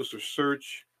 brother, sister,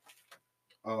 search.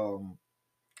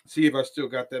 See if I still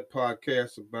got that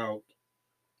podcast about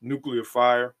nuclear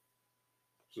fire.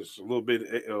 Just a little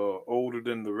bit older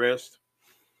than the rest.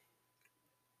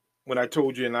 When I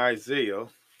told you in Isaiah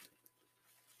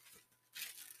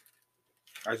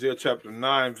chapter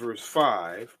 9, verse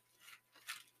 5,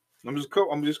 I'm just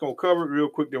going to cover it real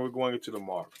quick, then we're going into the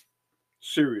mark.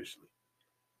 Seriously.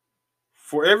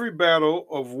 For every battle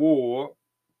of war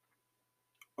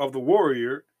of the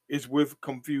warrior is with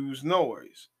confused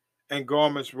noise, and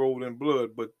garments rolled in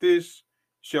blood, but this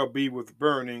shall be with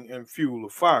burning and fuel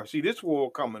of fire. See, this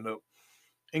war coming up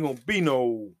ain't gonna be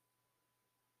no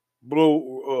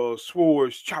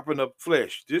swords chopping up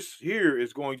flesh. This here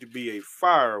is going to be a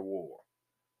fire war.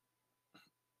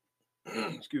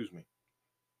 Excuse me.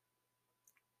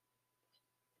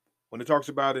 When it talks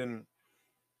about in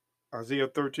Isaiah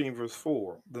 13, verse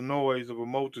 4, the noise of a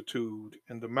multitude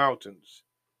in the mountains,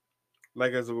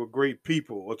 like as of a great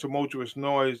people, a tumultuous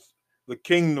noise, the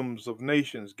kingdoms of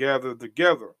nations gather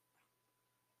together.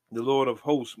 The Lord of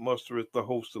hosts mustereth the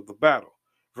host of the battle.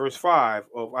 Verse 5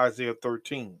 of Isaiah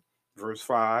 13. Verse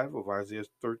 5 of Isaiah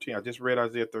 13. I just read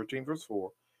Isaiah 13, verse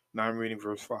 4. Now I'm reading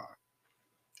verse 5.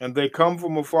 And they come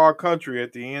from a far country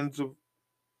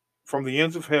from the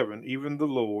ends of heaven, even the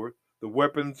Lord, the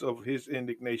weapons of his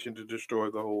indignation to destroy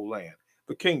the whole land.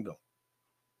 The kingdom.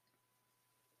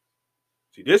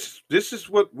 See, this is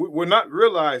what we're not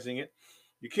realizing it.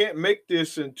 You can't make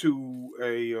this into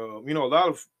a a lot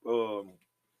of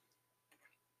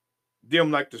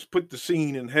them like to put the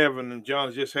scene in heaven and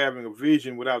John's just having a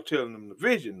vision without telling them the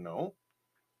vision. No,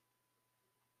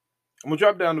 I'm gonna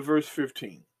drop down to verse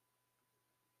 15.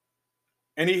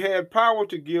 And he had power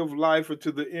to give life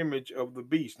unto the image of the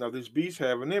beast. Now this beast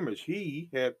have an image. He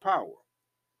had power.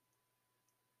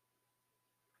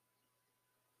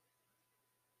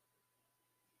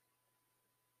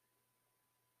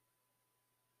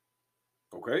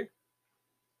 Okay.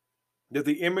 That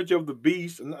the image of the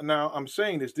beast. Now I'm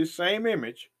saying this same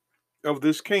image of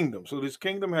this kingdom. So this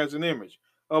kingdom has an image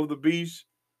of the beast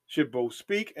should both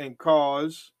speak and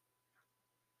cause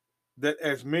that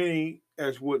as many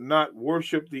as would not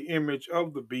worship the image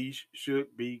of the beast should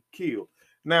be killed.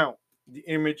 Now, the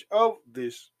image of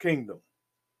this kingdom,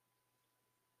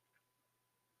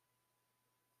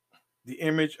 the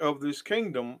image of this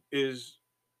kingdom is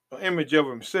an image of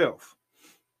himself.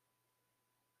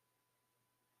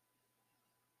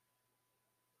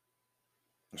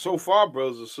 So far,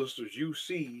 brothers and sisters, you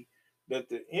see that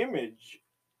the image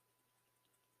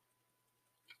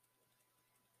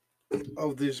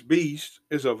of this beast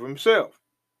is of himself.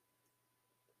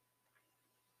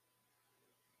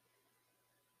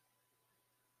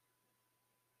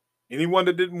 Anyone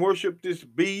that didn't worship this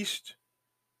beast,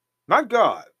 not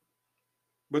God,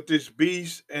 but this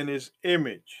beast and his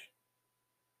image,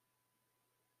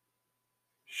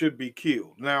 should be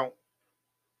killed. Now,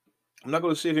 I'm not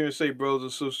going to sit here and say, brothers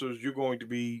and sisters, you're going to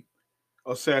be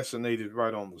assassinated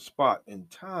right on the spot. In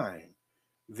time,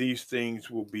 these things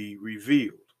will be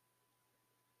revealed.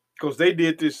 Because they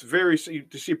did this to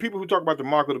see people who talk about the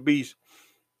mark of the beast.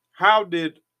 How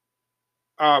did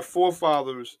our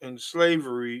forefathers in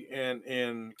slavery and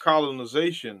in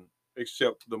colonization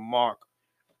accept the mark?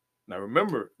 Now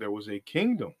remember, there was a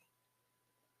kingdom.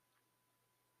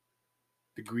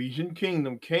 The Grecian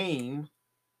kingdom came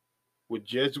with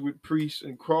Jesuit priests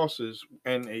and crosses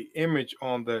and a image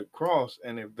on that cross,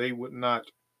 and if they would not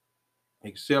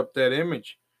accept that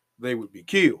image, they would be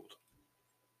killed.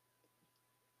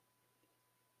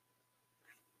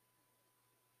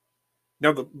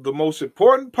 Now, the most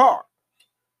important part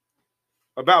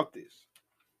about this,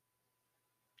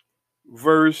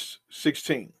 verse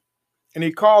 16, and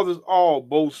he causes all,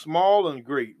 both small and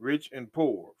great, rich and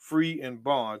poor, free and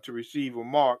bond, to receive a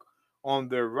mark on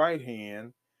their right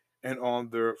hand and on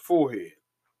their forehead.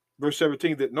 Verse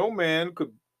 17, that no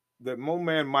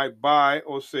man might buy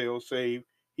or sell save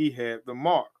he had the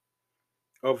mark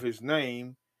of his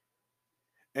name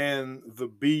and the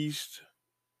beast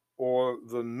or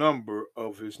the number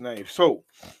of his name. So,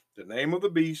 the name of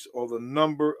the beast or the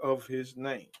number of his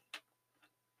name.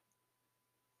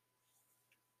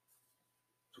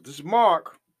 So, this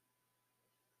mark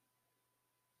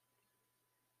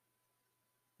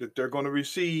that they're going to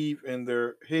receive in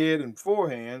their head and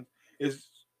forehand is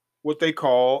what they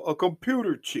call a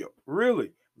computer chip.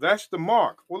 Really, that's the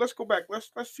mark. Well, let's go back.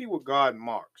 Let's see what God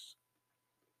marks.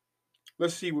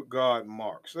 Let's see what God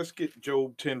marks. Let's get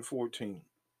Job 10:14.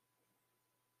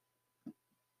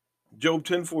 Job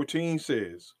 10:14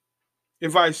 says,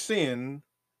 if I sin,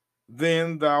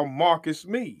 then thou markest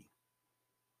me,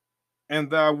 and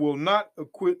thou wilt not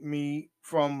acquit me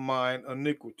from mine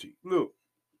iniquity. Look,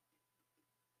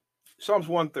 Psalms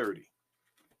 130.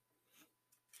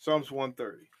 Psalms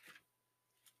 130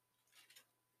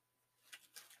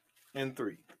 and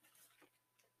 3.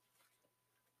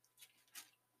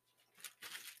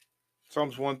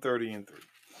 Psalms 130 and 3.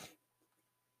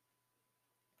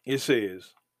 It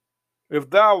says, if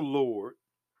thou, Lord,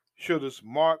 shouldest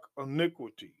mark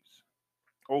iniquities,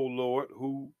 O Lord,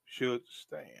 who should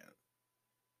stand?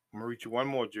 I'm going to read you one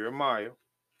more, Jeremiah.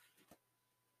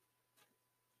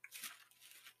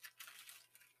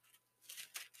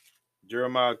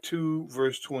 Jeremiah 2,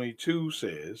 verse 22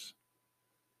 says,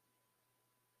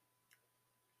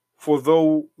 for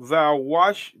though thou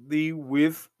wash thee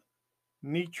with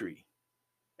nitre,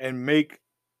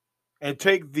 and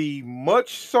take thee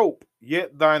much soap,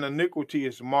 yet thine iniquity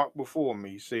is marked before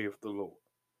me, saith the Lord.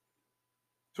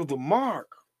 So the mark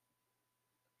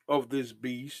of this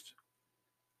beast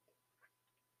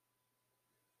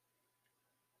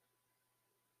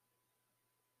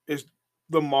is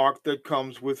the mark that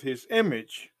comes with his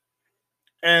image.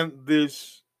 And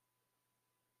this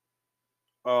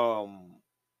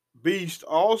beast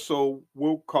also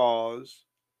will cause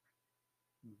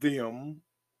them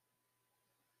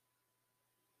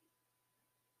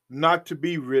not to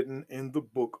be written in the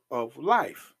book of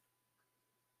life.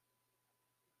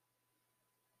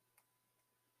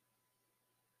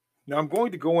 Now, I'm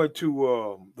going to go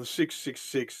into the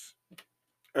 666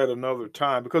 at another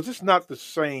time because it's not the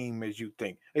same as you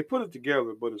think. They put it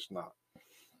together, but it's not.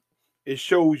 It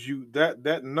shows you that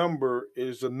that number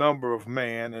is the number of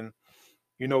man, and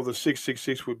you know the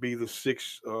 666 would be the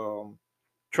six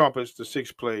trumpets, the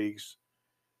six plagues,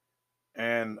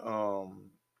 and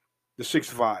the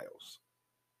six vials,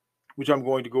 which I'm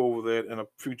going to go over that in a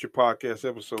future podcast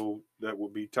episode that will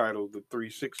be titled "The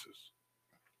Three Sixes."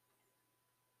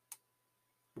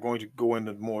 We're going to go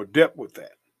into more depth with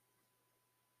that.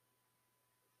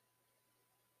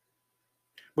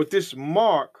 But this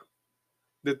mark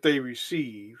that they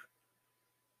receive,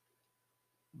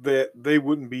 that they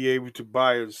wouldn't be able to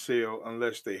buy or sell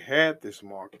unless they had this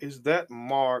mark, is that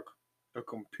mark a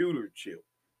computer chip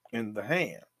in the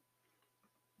hand?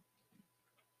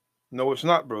 No, it's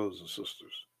not, brothers and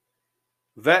sisters.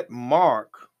 That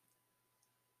mark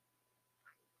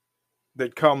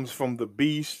that comes from the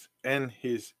beast and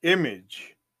his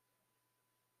image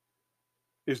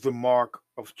is the mark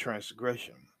of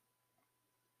transgression.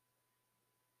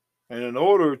 And in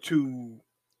order to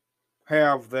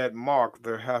have that mark,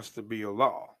 there has to be a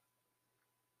law.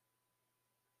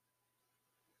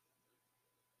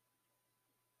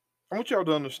 I want y'all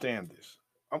to understand this.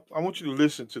 I want you to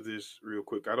listen to this real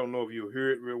quick. I don't know if you'll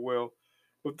hear it real well,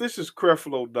 but this is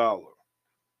Creflo Dollar.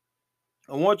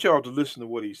 I want y'all to listen to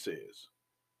what he says.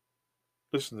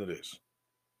 Listen to this.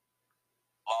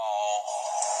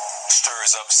 Law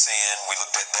stirs up sin. We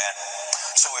looked at that.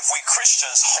 So if we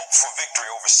Christians hope for victory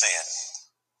over sin,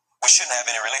 we shouldn't have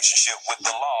any relationship with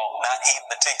the law, not even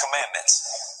the Ten Commandments.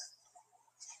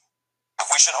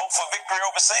 If we should hope for victory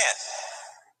over sin,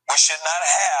 we should not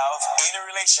have any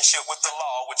relationship with the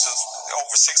law, which is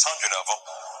over 600 of them,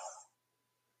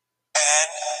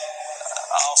 and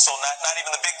also not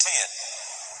even the Big Ten.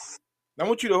 I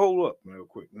want you to hold up real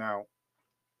quick. Now,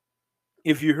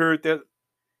 if you heard that,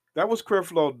 that was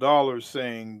Creflo Dollar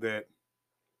saying that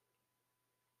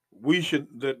we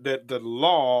should that the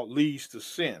law leads to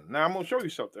sin. Now I'm gonna show you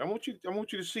something. I want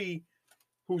you to see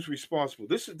who's responsible.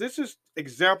 This is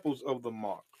examples of the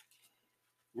mark.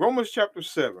 Romans chapter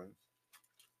 7,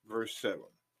 verse 7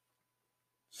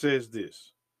 says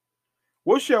this.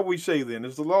 What shall we say then?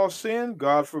 Is the law sin?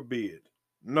 God forbid.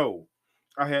 No,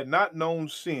 I had not known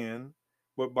sin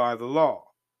but by the law.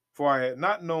 For I had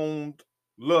not known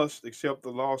lust except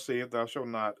the law saith, thou shalt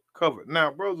not covet.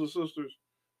 Now, brothers and sisters,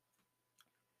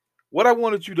 what I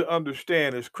wanted you to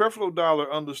understand is Creflo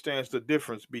Dollar understands the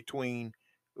difference between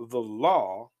the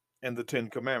law and the Ten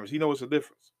Commandments. He knows the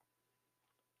difference.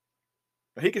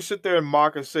 He can sit there and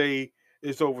mock and say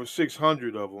it's over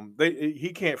 600 of them.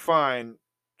 He can't find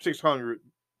 600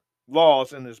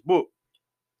 laws in this book.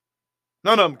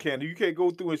 None of them can. You can't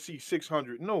go through and see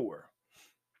 600 nowhere.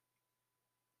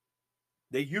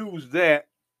 They use that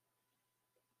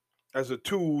as a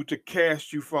tool to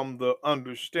cast you from the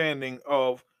understanding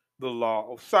of the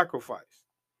law of sacrifice.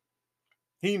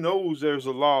 He knows there's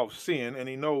a law of sin, and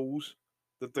he knows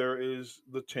that there is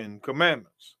the Ten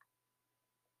Commandments.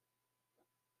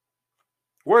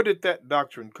 Where did that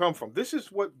doctrine come from? This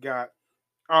is what got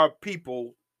our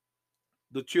people,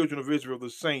 the children of Israel, the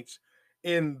saints,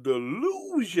 in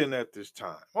delusion at this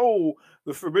time. Oh,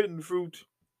 the forbidden fruit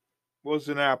was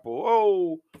an apple.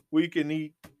 Oh, we can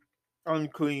eat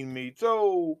unclean meats.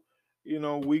 Oh,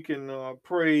 we can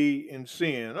pray in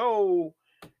sin. Oh,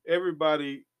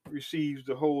 everybody receives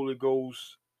the Holy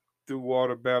Ghost through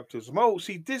water baptism. Oh,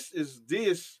 see, this is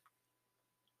this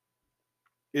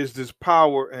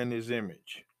power and his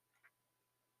image.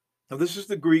 Now, this is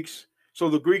the Greeks. So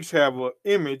the Greeks have an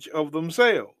image of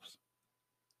themselves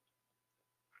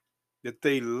that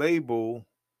they label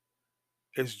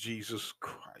as Jesus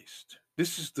Christ.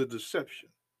 This is the deception.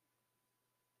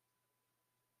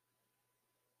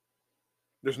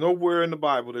 There's nowhere in the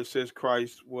Bible that says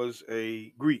Christ was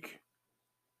a Greek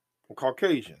or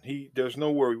Caucasian. There's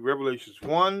nowhere. Revelations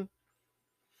 1,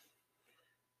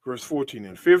 verse 14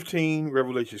 and 15,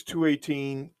 Revelations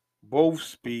 2:18, both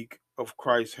speak of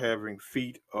Christ having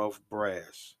feet of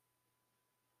brass.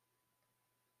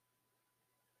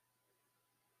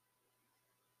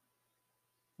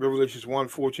 Revelations 1,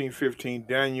 14, 15,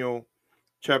 Daniel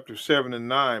chapter 7 and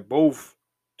 9 both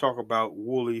talk about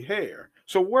woolly hair.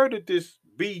 So where did this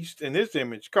beast and this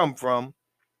image come from?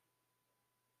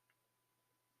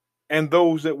 And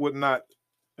those that would not,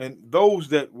 and those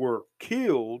that were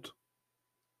killed,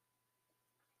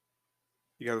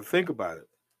 you got to think about it.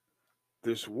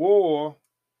 This war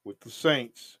with the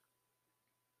saints,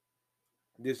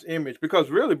 this image, because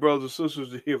really, brothers and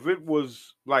sisters, if it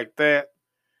was like that,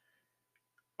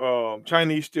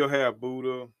 Chinese still have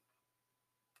Buddha,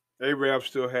 Arabs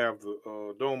still have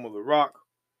the Dome of the Rock,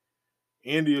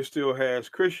 India still has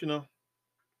Krishna.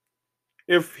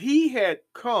 If he had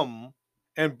come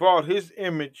and brought his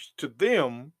image to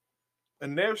them,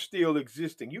 and they're still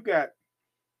existing, you got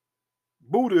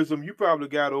Buddhism, you probably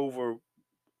got over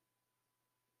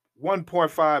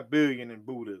 1.5 billion in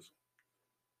Buddhism.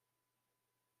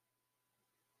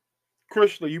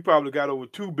 Krishna, you probably got over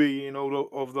 2 billion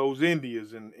of those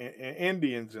Indians and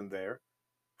Indians in there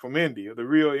from India, the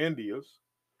real Indians.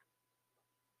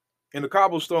 In the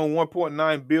cobblestone,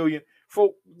 1.9 billion.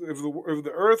 Folk, if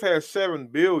the earth has 7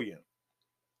 billion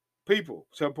people,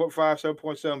 7.5,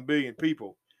 7.7 billion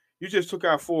people, you just took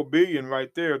out 4 billion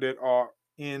right there that are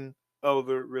in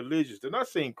other religions. They're not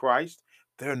seeing Christ.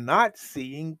 They're not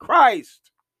seeing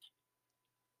Christ.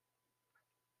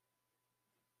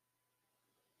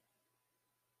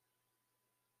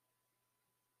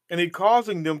 And He's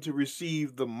causing them to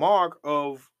receive the mark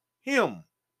of Him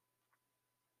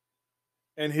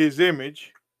and His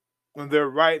image on their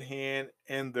right hand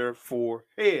and their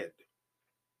forehead.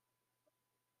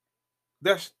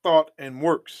 That's thought and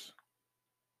works.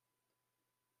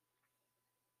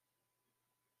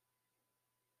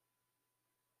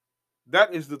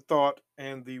 That is the thought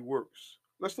and the works.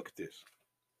 Let's look at this.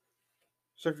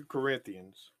 2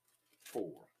 Corinthians 4.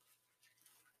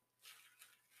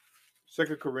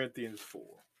 2 Corinthians 4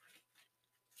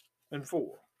 and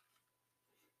 4.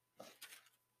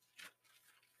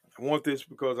 I want this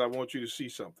because I want you to see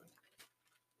something.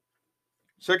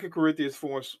 2 Corinthians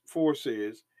 4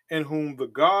 says, "In whom the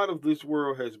God of this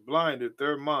world has blinded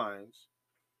their minds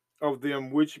of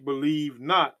them which believe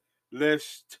not,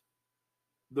 lest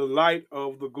the light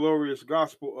of the glorious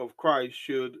gospel of Christ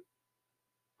should,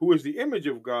 who is the image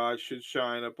of God, should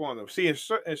shine upon them." See,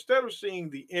 instead of seeing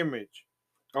the image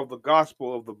of the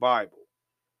gospel of the Bible,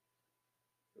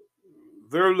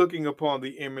 they're looking upon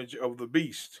the image of the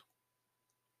beast.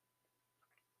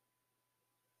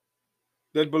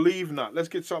 That believe not. Let's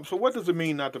get something. So what does it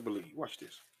mean not to believe? Watch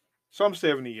this. Psalm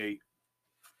 78.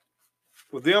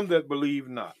 For them that believe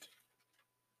not.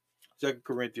 2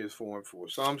 Corinthians 4 and 4.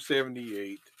 Psalm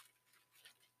 78.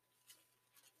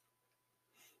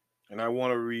 And I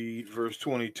want to read verse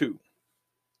 22.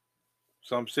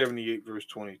 Psalm 78, verse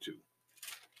 22.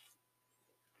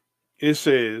 It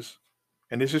says,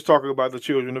 and this is talking about the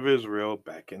children of Israel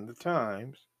back in the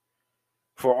times,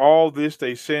 for all this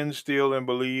they sin still and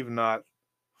believe not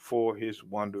for his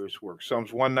wondrous works.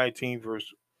 Psalms 119,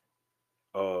 verse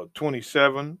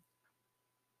 27.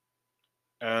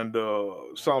 And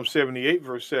Psalm 78,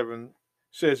 verse 7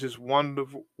 says his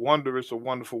wondrous or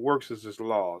wonderful works is his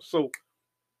laws. So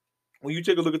when you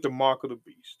take a look at the mark of the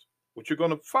beast, what you're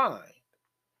going to find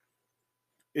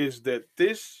is that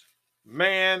this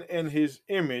man and his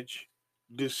image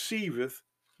deceiveth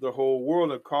the whole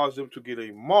world and cause them to get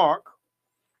a mark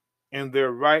in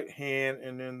their right hand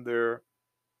and in their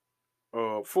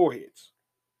foreheads.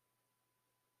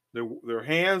 Their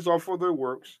hands are for their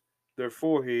works, their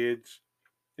foreheads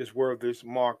is where this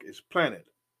mark is planted.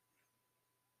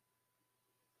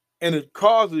 And it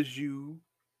causes you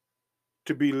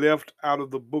to be left out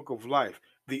of the book of life.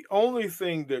 The only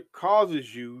thing that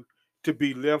causes you to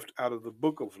be left out of the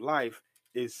book of life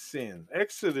is sin.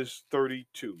 Exodus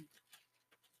 32.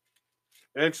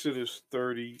 Exodus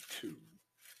 32.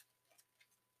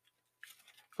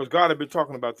 Because God had been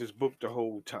talking about this book the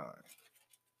whole time.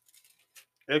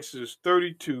 Exodus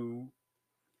 32,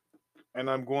 and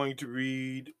I'm going to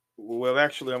read,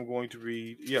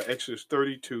 Exodus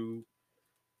 32,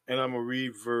 and I'm going to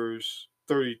read verse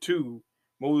 32.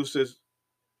 Moses says,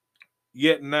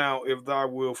 "Yet now, if thou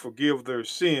wilt forgive their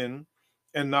sin,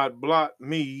 and not blot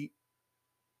me,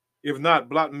 if not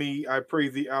blot me, I pray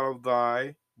thee out of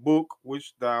thy book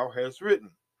which thou hast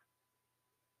written."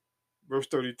 Verse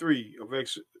 33 of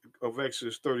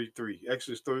Exodus 33.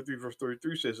 Exodus 33, verse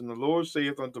 33 says, "And the Lord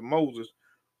saith unto Moses,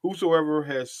 whosoever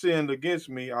has sinned against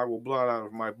me, I will blot out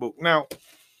of my book." Now,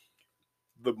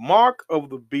 the mark of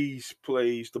the beast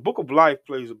the book of life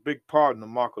plays a big part in the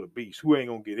mark of the beast. Who ain't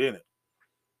going to get in it?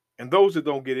 And those that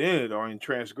don't get in it are in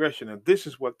transgression. And this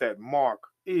is what that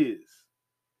mark is.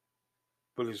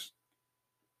 But it's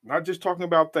not just talking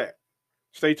about that.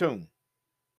 Stay tuned.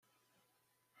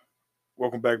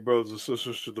 Welcome back, brothers and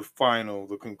sisters, to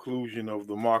the conclusion of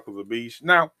the Mark of the Beast.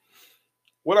 Now,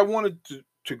 what I wanted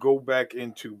to go back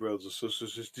into, brothers and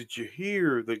sisters, is did you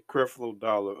hear that Creflo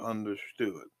Dollar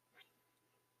understood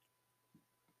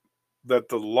that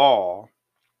the law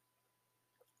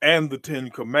and the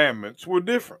Ten Commandments were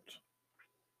different?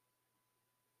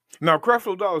 Now,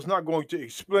 Creflo Dollar is not going to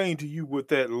explain to you what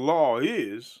that law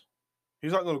is.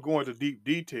 He's not going to go into deep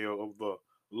detail of the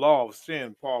law of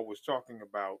sin Paul was talking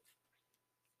about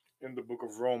in the book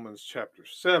of Romans chapter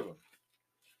 7,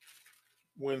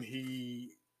 when he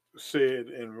said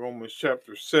in Romans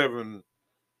chapter 7,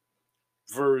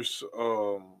 verse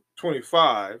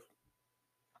 25,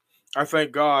 I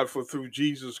thank God for through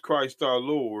Jesus Christ our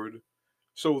Lord.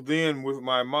 So then with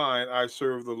my mind I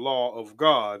serve the law of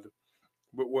God,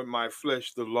 but with my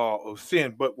flesh the law of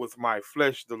sin. But with my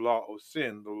flesh the law of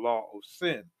sin, the law of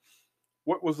sin.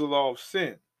 What was the law of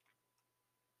sin?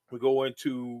 We go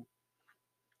into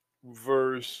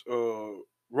verse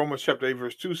Romans chapter 8,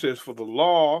 verse 2 says, for the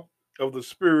law of the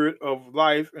Spirit of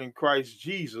life in Christ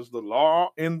Jesus, the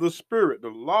law in the Spirit, the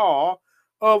law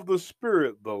of the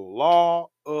Spirit, the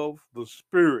law of the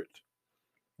Spirit.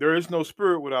 There is no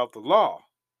Spirit without the law.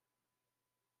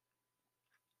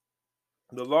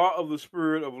 The law of the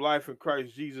Spirit of life in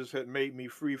Christ Jesus had made me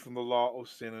free from the law of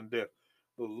sin and death.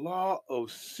 The law of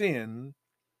sin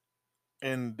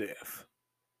and death.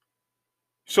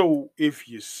 So if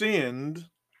you sinned,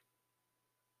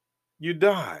 you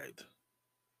died.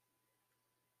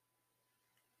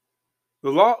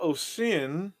 The law of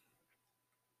sin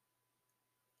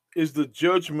is the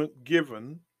judgment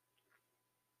given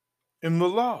in the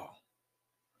law.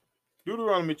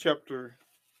 Deuteronomy chapter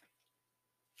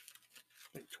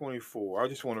 24. I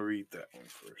just want to read that one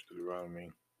first. Deuteronomy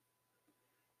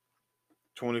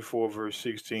 24, verse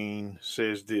 16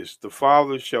 says this: the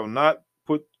father shall not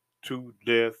put to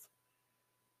death,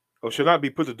 or shall not be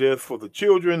put to death for the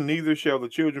children, neither shall the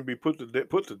children be put to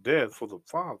death for the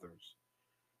fathers.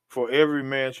 For every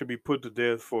man shall be put to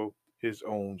death for his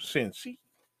own sin. See,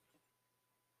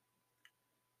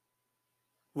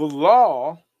 the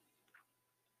law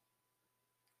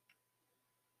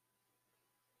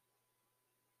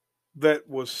that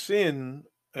was sin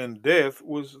and death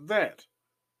was that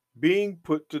being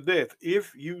put to death.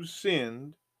 If you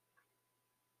sinned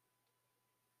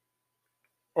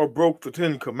or broke the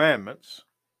Ten Commandments,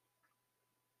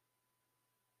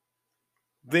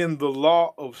 then the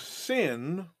law of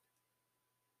sin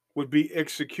would be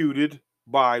executed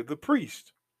by the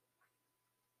priest.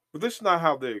 But this is not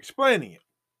how they're explaining it.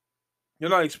 They're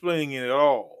not explaining it at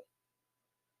all.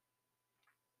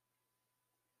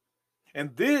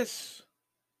 And this,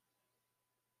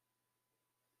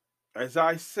 as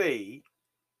I say,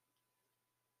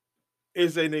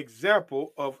 is an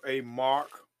example of a mark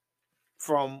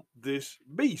from this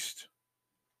beast.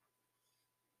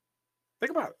 Think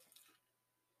about it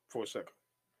for a second.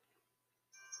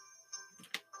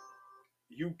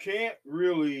 You can't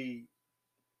really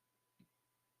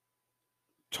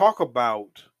talk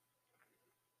about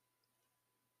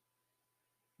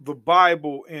the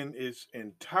Bible in its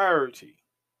entirety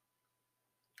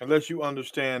unless you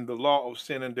understand the law of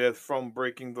sin and death from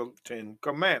breaking the Ten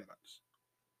Commandments.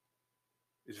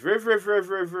 It's very, very, very,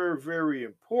 very, very, very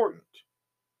important.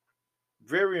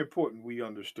 Very important we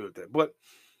understood that. But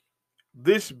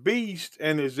this beast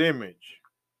and his image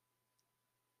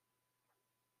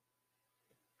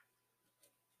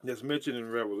that's mentioned in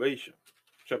Revelation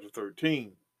chapter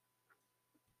 13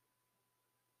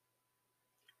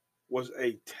 was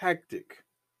a tactic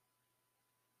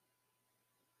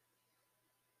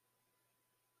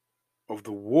of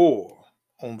the war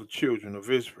on the children of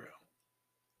Israel.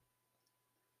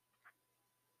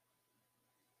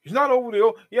 He's not over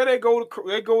the, yeah, they go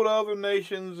to other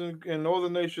nations, and other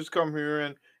nations come here,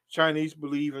 and Chinese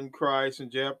believe in Christ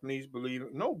and Japanese believe in,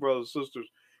 no, brothers and sisters.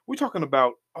 We're talking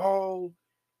about all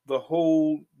the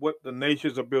whole, what the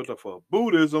nations are built up of.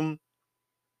 Buddhism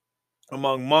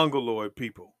among Mongoloid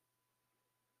people.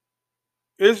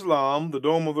 Islam, the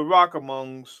Dome of the Rock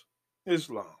amongst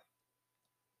Islam.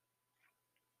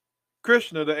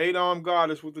 Krishna, the eight-armed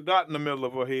goddess with the dot in the middle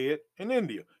of her head, in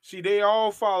India. See, they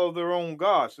all follow their own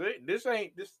gods. This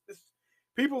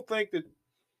people think that,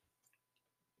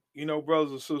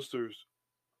 brothers and sisters,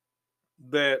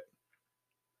 that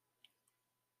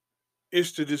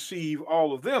it's to deceive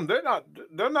all of them.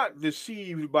 They're not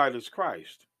deceived by this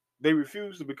Christ. They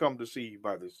refuse to become deceived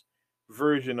by this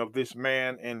version of this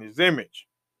man and his image.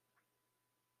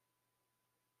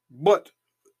 But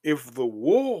if the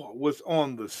war was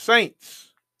on the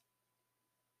saints,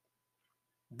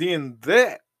 then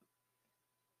that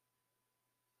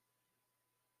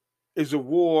is a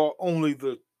war only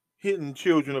the hidden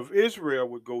children of Israel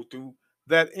would go through.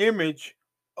 That image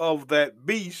of that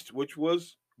beast, which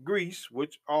was Greece,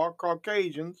 which are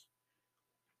Caucasians,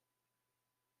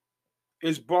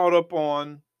 is brought up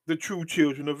on the true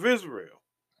children of Israel.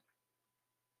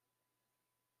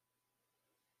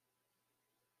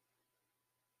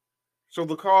 So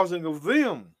the causing of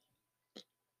them.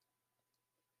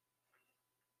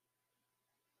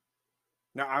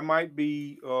 Now I might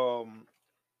be I'm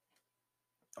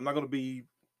not going to be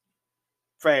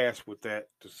fast with that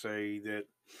to say that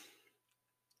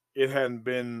it hadn't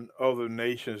been other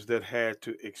nations that had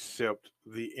to accept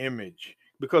the image.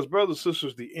 Because, brothers and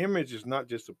sisters, the image is not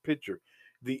just a picture,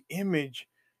 the image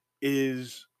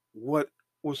is what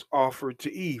was offered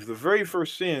to Eve. The very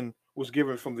first sin was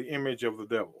given from the image of the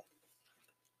devil.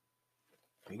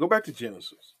 And go back to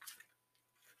Genesis.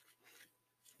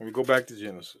 And we go back to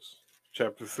Genesis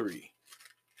chapter 3.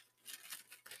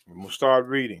 And we'll start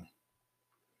reading.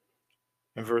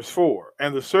 In verse 4,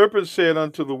 and the serpent said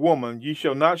unto the woman, Ye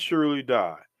shall not surely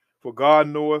die, for God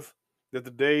knoweth that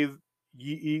the day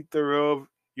ye eat thereof,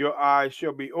 your eyes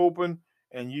shall be open,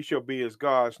 and ye shall be as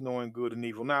gods, knowing good and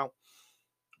evil. Now,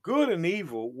 good and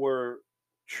evil were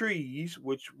trees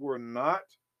which were not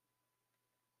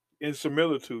in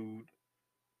similitude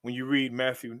when you read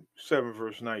Matthew 7,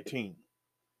 verse 19.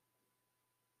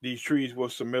 These trees were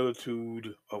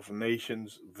similitude of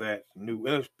nations that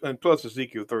knew. And plus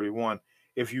Ezekiel 31,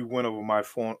 if you went over my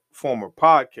former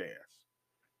podcast,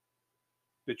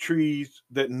 the trees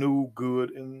that knew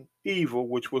good and evil,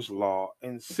 which was law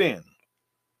and sin.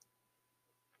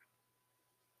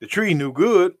 The tree knew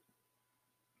good,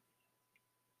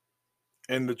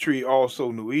 and the tree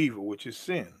also knew evil, which is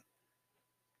sin.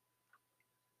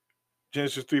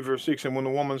 Genesis 3, verse 6, and when the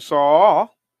woman saw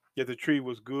that the tree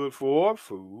was good for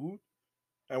food,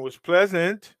 and was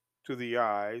pleasant to the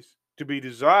eyes, to be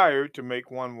desired to make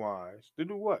one wise, to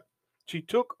do what? She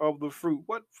took of the fruit.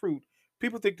 What fruit?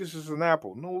 People think this is an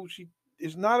apple. No,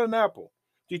 it's not an apple.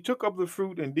 She took of the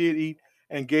fruit and did eat,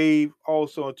 and gave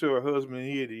also unto her husband,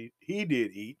 and he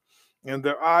did eat. And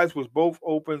their eyes was both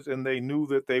opened, and they knew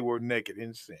that they were naked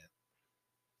in sin.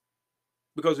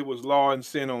 Because it was law and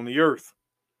sin on the earth.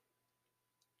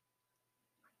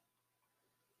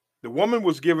 The woman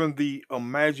was given the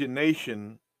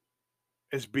imagination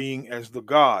as being as the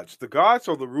gods. The gods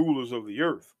are the rulers of the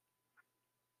earth.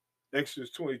 Exodus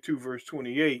 22, verse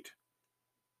 28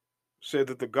 said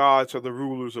that the gods are the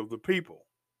rulers of the people.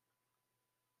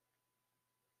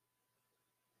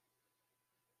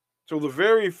 So the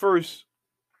very first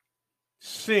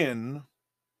sin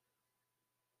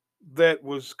that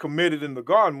was committed in the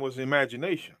garden was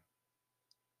imagination.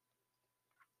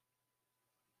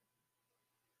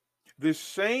 This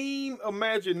same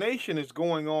imagination is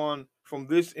going on from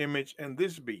this image and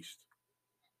this beast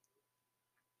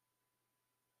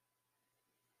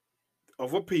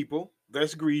of a people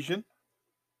that's Grecian,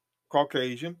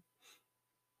 Caucasian,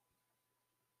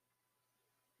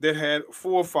 that had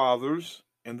forefathers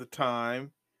in the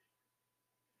time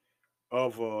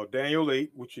of Daniel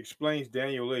 8, which explains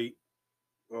Daniel 8.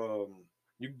 You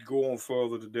can go on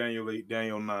further to Daniel 8,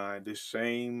 Daniel 9. This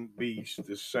same beast,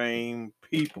 the same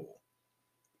people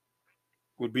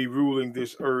would be ruling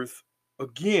this earth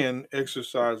again,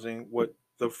 exercising what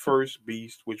the first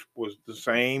beast, which was the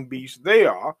same beast they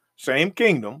are, same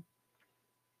kingdom.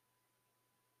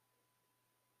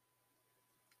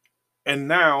 And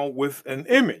now with an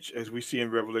image, as we see in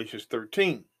Revelation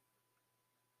 13,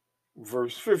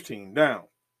 verse 15 down.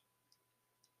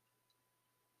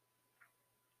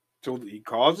 So he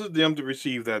causes them to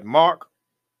receive that mark.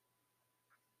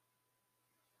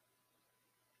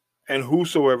 And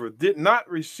whosoever did not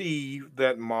receive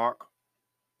that mark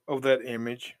of that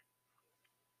image,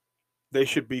 they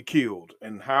should be killed.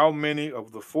 And how many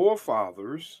of the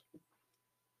forefathers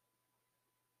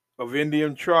of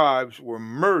Indian tribes were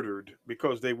murdered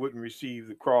because they wouldn't receive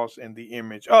the cross and the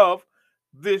image of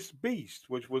this beast,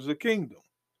 which was a kingdom?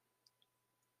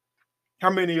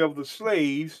 How many of the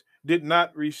slaves did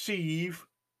not receive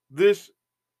this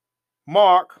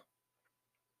mark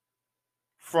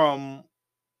from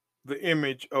the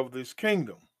image of this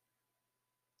kingdom?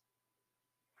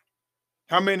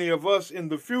 How many of us in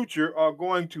the future are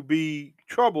going to be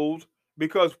troubled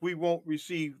because we won't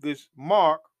receive this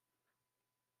mark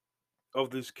of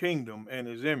this kingdom and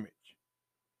his image?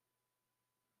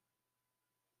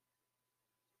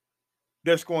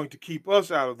 That's going to keep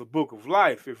us out of the book of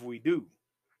life if we do.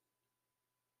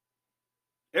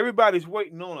 Everybody's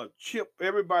waiting on a chip.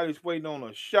 Everybody's waiting on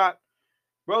a shot.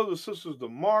 Brothers and sisters, the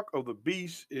mark of the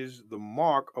beast is the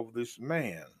mark of this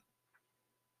man.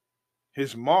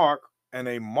 His mark And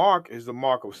a mark is the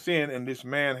mark of sin, and this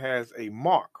man has a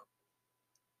mark.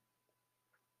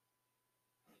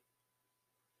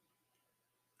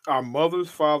 Our mothers,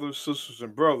 fathers, sisters,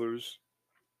 and brothers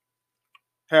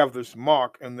have this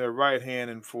mark in their right hand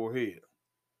and forehead,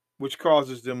 which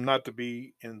causes them not to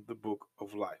be in the book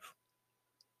of life.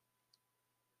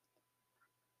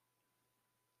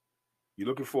 You're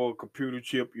looking for a computer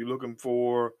chip, you're looking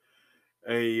for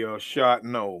a shot.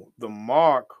 No, the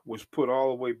mark was put all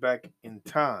the way back in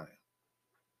time.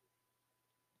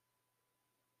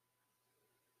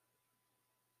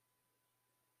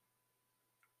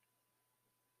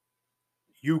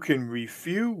 You can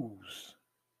refuse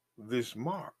this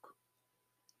mark.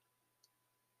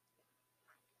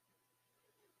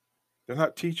 They're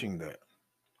not teaching that.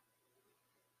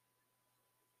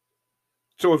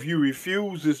 So if you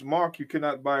refuse this mark, you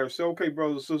cannot buy or sell. Okay,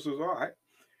 brothers and sisters, all right.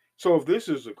 So if this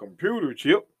is a computer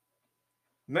chip,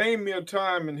 name me a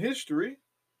time in history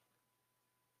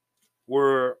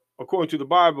where, according to the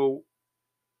Bible,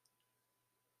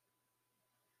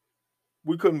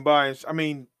 we couldn't buy. I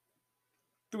mean,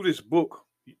 through this book,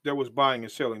 there was buying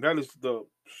and selling. That is the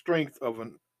strength of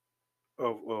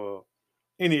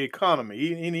any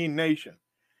economy, any nation.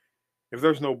 If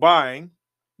there's no buying,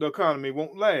 the economy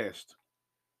won't last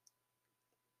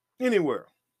anywhere.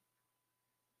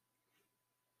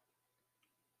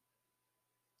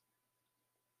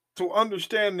 So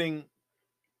understanding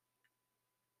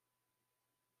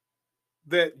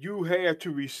that you had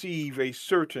to receive a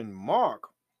certain mark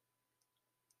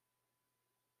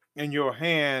in your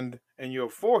hand and your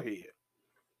forehead,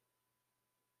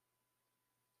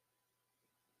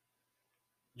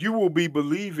 you will be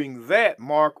believing that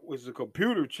mark was a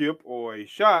computer chip or a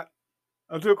shot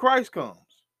until Christ comes.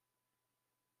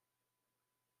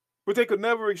 But they could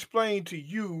never explain to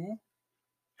you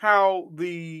how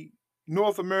the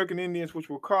North American Indians, which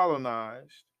were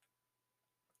colonized,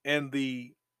 and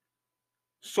the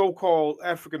so-called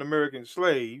African American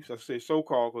slaves, I say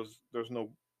so-called because there's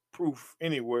no proof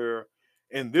anywhere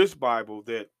in this Bible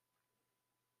that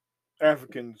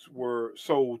Africans were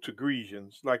sold to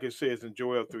Grecians, like it says in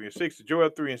Joel 3 and 6. Joel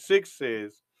 3 and 6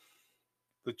 says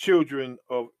the children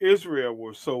of Israel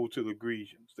were sold to the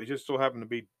Grecians. They just so happen to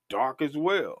be dark as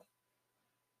well.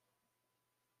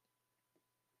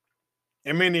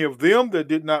 And many of them that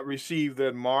did not receive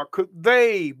that mark, could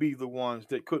they be the ones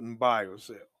that couldn't buy or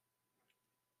sell?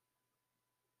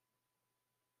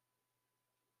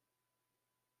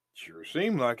 Sure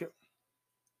seemed like it.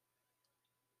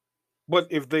 But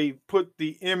if they put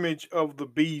the image of the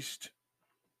beast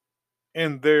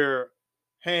in their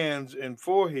hands and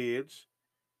foreheads,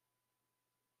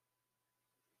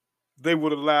 they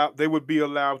would be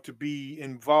allowed to be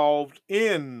involved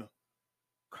in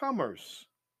commerce.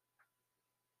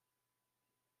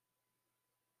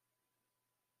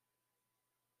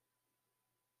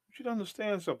 You should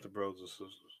understand something, brothers and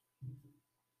sisters.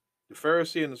 The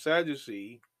Pharisee and the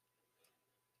Sadducee,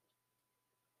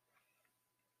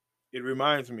 it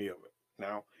reminds me of it.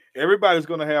 Now, everybody's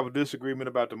going to have a disagreement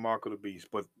about the mark of the beast,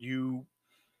 but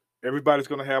everybody's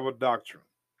going to have a doctrine.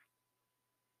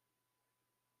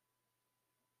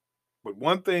 But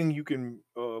one thing you can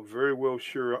very well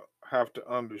sure have to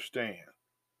understand,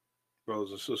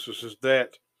 brothers and sisters, is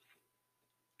that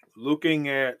looking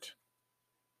at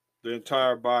the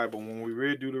entire Bible, when we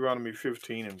read Deuteronomy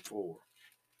 15 and 4,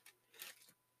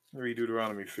 read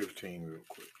Deuteronomy 15 real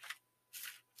quick.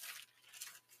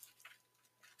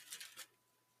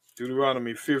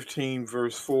 Deuteronomy 15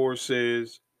 verse 4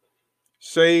 says,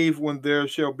 "Save when there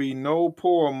shall be no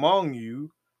poor among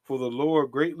you, for the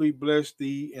Lord greatly bless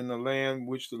thee in the land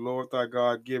which the Lord thy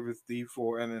God giveth thee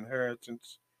for an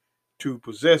inheritance to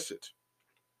possess it."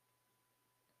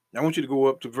 I want you to go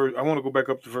up to I want to go back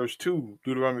up to verse 2,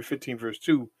 Deuteronomy 15 verse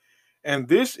 2. "And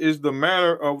this is the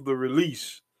manner of the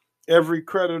release. Every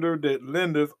creditor that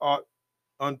lendeth aught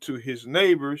unto his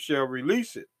neighbor shall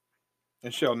release it,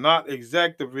 and shall not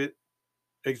exact of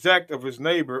his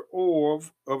neighbor or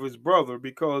of his brother,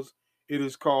 because it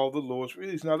is called the Lord's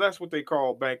release." Now that's what they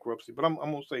call bankruptcy, but I'm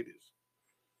going to say this.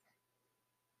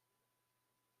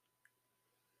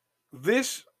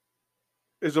 This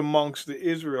is amongst the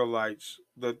Israelites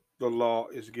that the law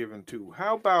is given to.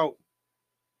 How about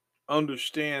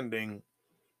understanding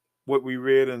what we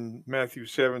read in Matthew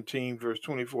 17, verse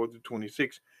 24 to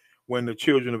 26, when the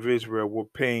children of Israel were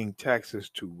paying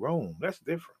taxes to Rome? That's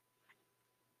different.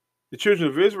 The children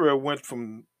of Israel went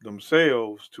from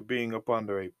themselves to being up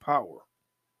under a power,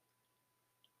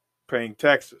 paying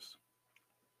taxes.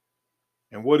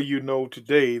 And what do you know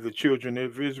today? The children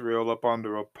of Israel up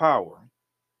under a power,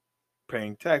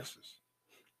 paying taxes.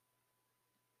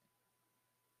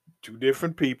 Two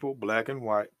different people, black and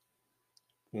white,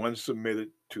 one submitted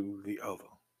to the other.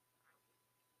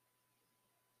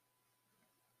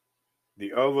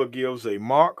 The other gives a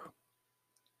mark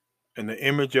and the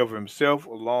image of himself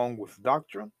along with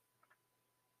doctrine,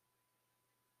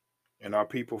 and our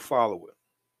people follow it.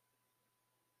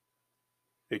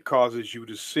 It causes you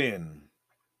to sin.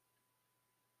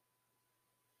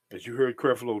 As you heard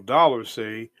Creflo Dollar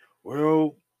say,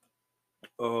 well,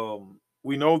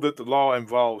 we know that the law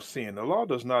involves sin. The law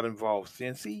does not involve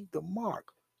sin. See, the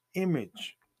mark,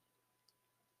 image.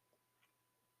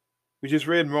 We just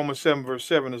read in Romans 7, verse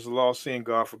 7, is the law sin,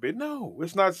 God forbid? No,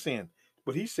 it's not sin.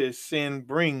 But he says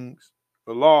the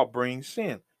law brings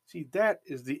sin. See, that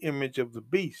is the image of the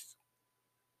beast.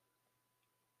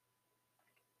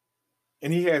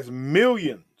 And he has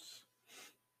millions.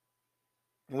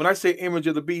 When I say image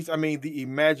of the beast, I mean the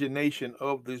imagination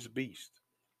of this beast.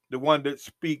 The one that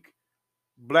speak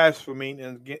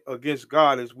blaspheming against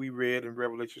God, as we read in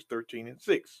Revelation 13 and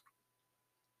 6.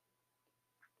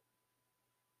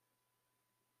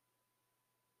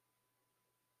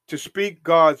 To speak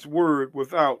God's word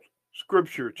without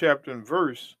scripture, chapter, and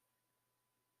verse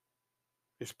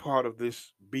is part of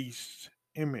this beast's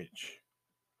image.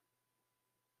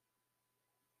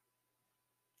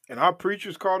 And our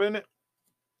preachers caught in it,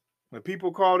 the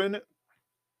people caught in it,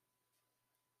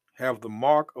 have the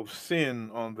mark of sin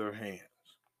on their hands.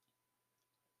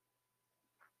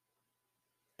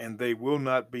 And they will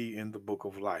not be in the book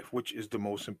of life, which is the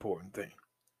most important thing.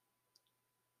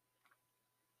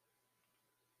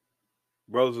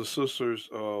 Brothers and sisters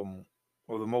of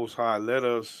the Most High, let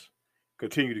us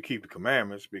continue to keep the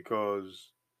commandments,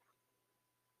 because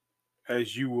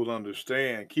as you will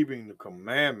understand, keeping the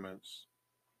commandments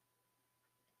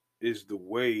is the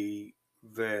way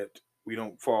that we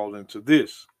don't fall into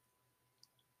this.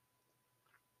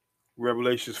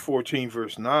 Revelations 14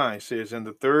 verse 9 says, and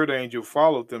the third angel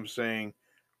followed them, saying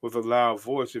with a loud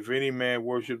voice, if any man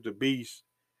worship the beast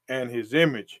and his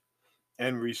image,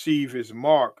 and receive his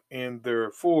mark in their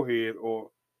forehead or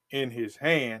in his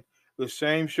hand, the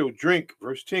same shall drink,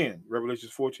 verse 10,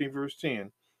 Revelations 14 verse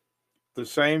 10, the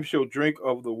same shall drink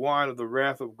of the wine of the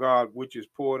wrath of God, which is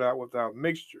poured out without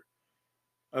mixture,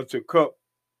 unto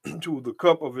the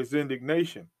cup of his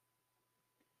indignation.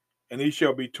 And he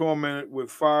shall be tormented with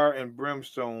fire and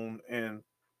brimstone, and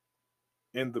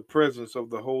in the presence of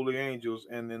the holy angels,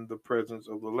 and in the presence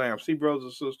of the Lamb. See, brothers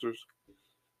and sisters,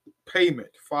 payment,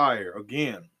 fire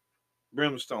again,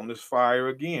 brimstone, this fire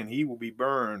again. He will be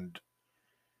burned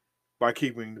by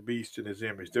keeping the beast in his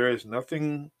image. There is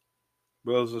nothing,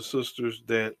 brothers and sisters,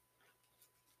 that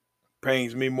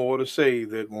pains me more to say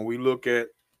that when we look at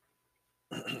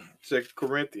 2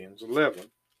 Corinthians 11,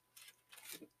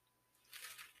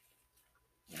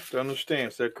 you have to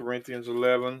understand 2 Corinthians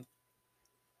 11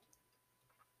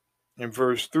 in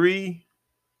verse 3,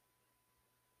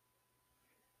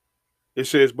 it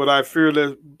says, but I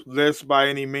fear lest by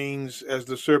any means, as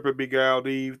the serpent beguiled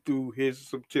Eve through his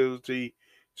subtlety,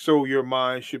 so your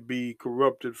mind should be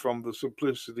corrupted from the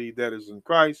simplicity that is in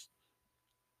Christ.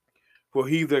 For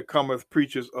he that cometh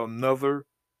preaches another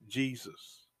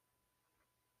Jesus,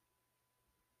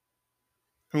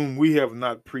 whom we have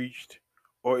not preached,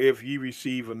 or if ye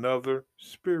receive another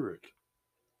spirit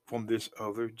from this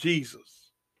other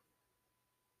Jesus,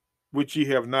 which ye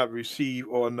have not received,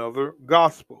 or another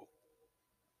gospel,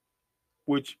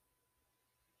 which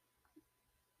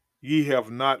ye have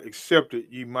not accepted,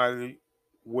 ye might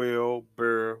well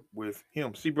bear with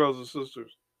him. See, brothers and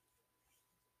sisters,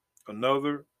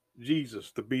 another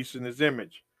Jesus, the beast in his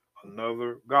image,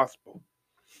 another gospel.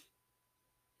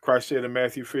 Christ said in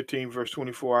Matthew 15, verse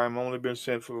 24, I am only been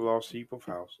sent for the lost sheep of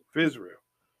house of Israel.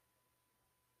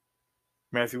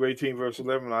 Matthew 18, verse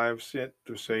 11, I have sent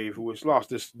to save who is lost.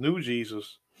 This new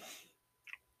Jesus,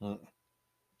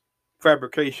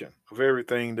 fabrication of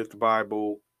everything that the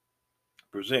Bible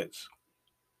presents.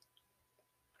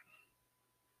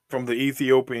 From the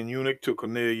Ethiopian eunuch to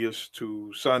Cornelius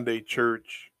to Sunday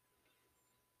church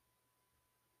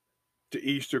to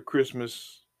Easter,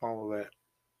 Christmas, all of that.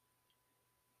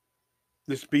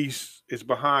 This beast is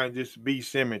behind this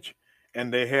beast image,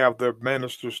 and they have their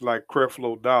ministers like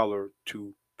Creflo Dollar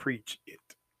to preach it,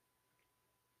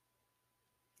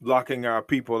 locking our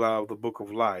people out of the book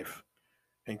of life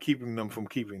and keeping them from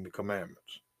keeping the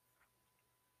commandments.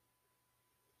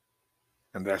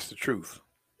 And that's the truth.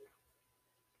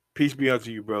 Peace be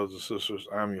unto you, brothers and sisters.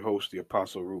 I'm your host, the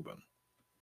Apostle Reuben.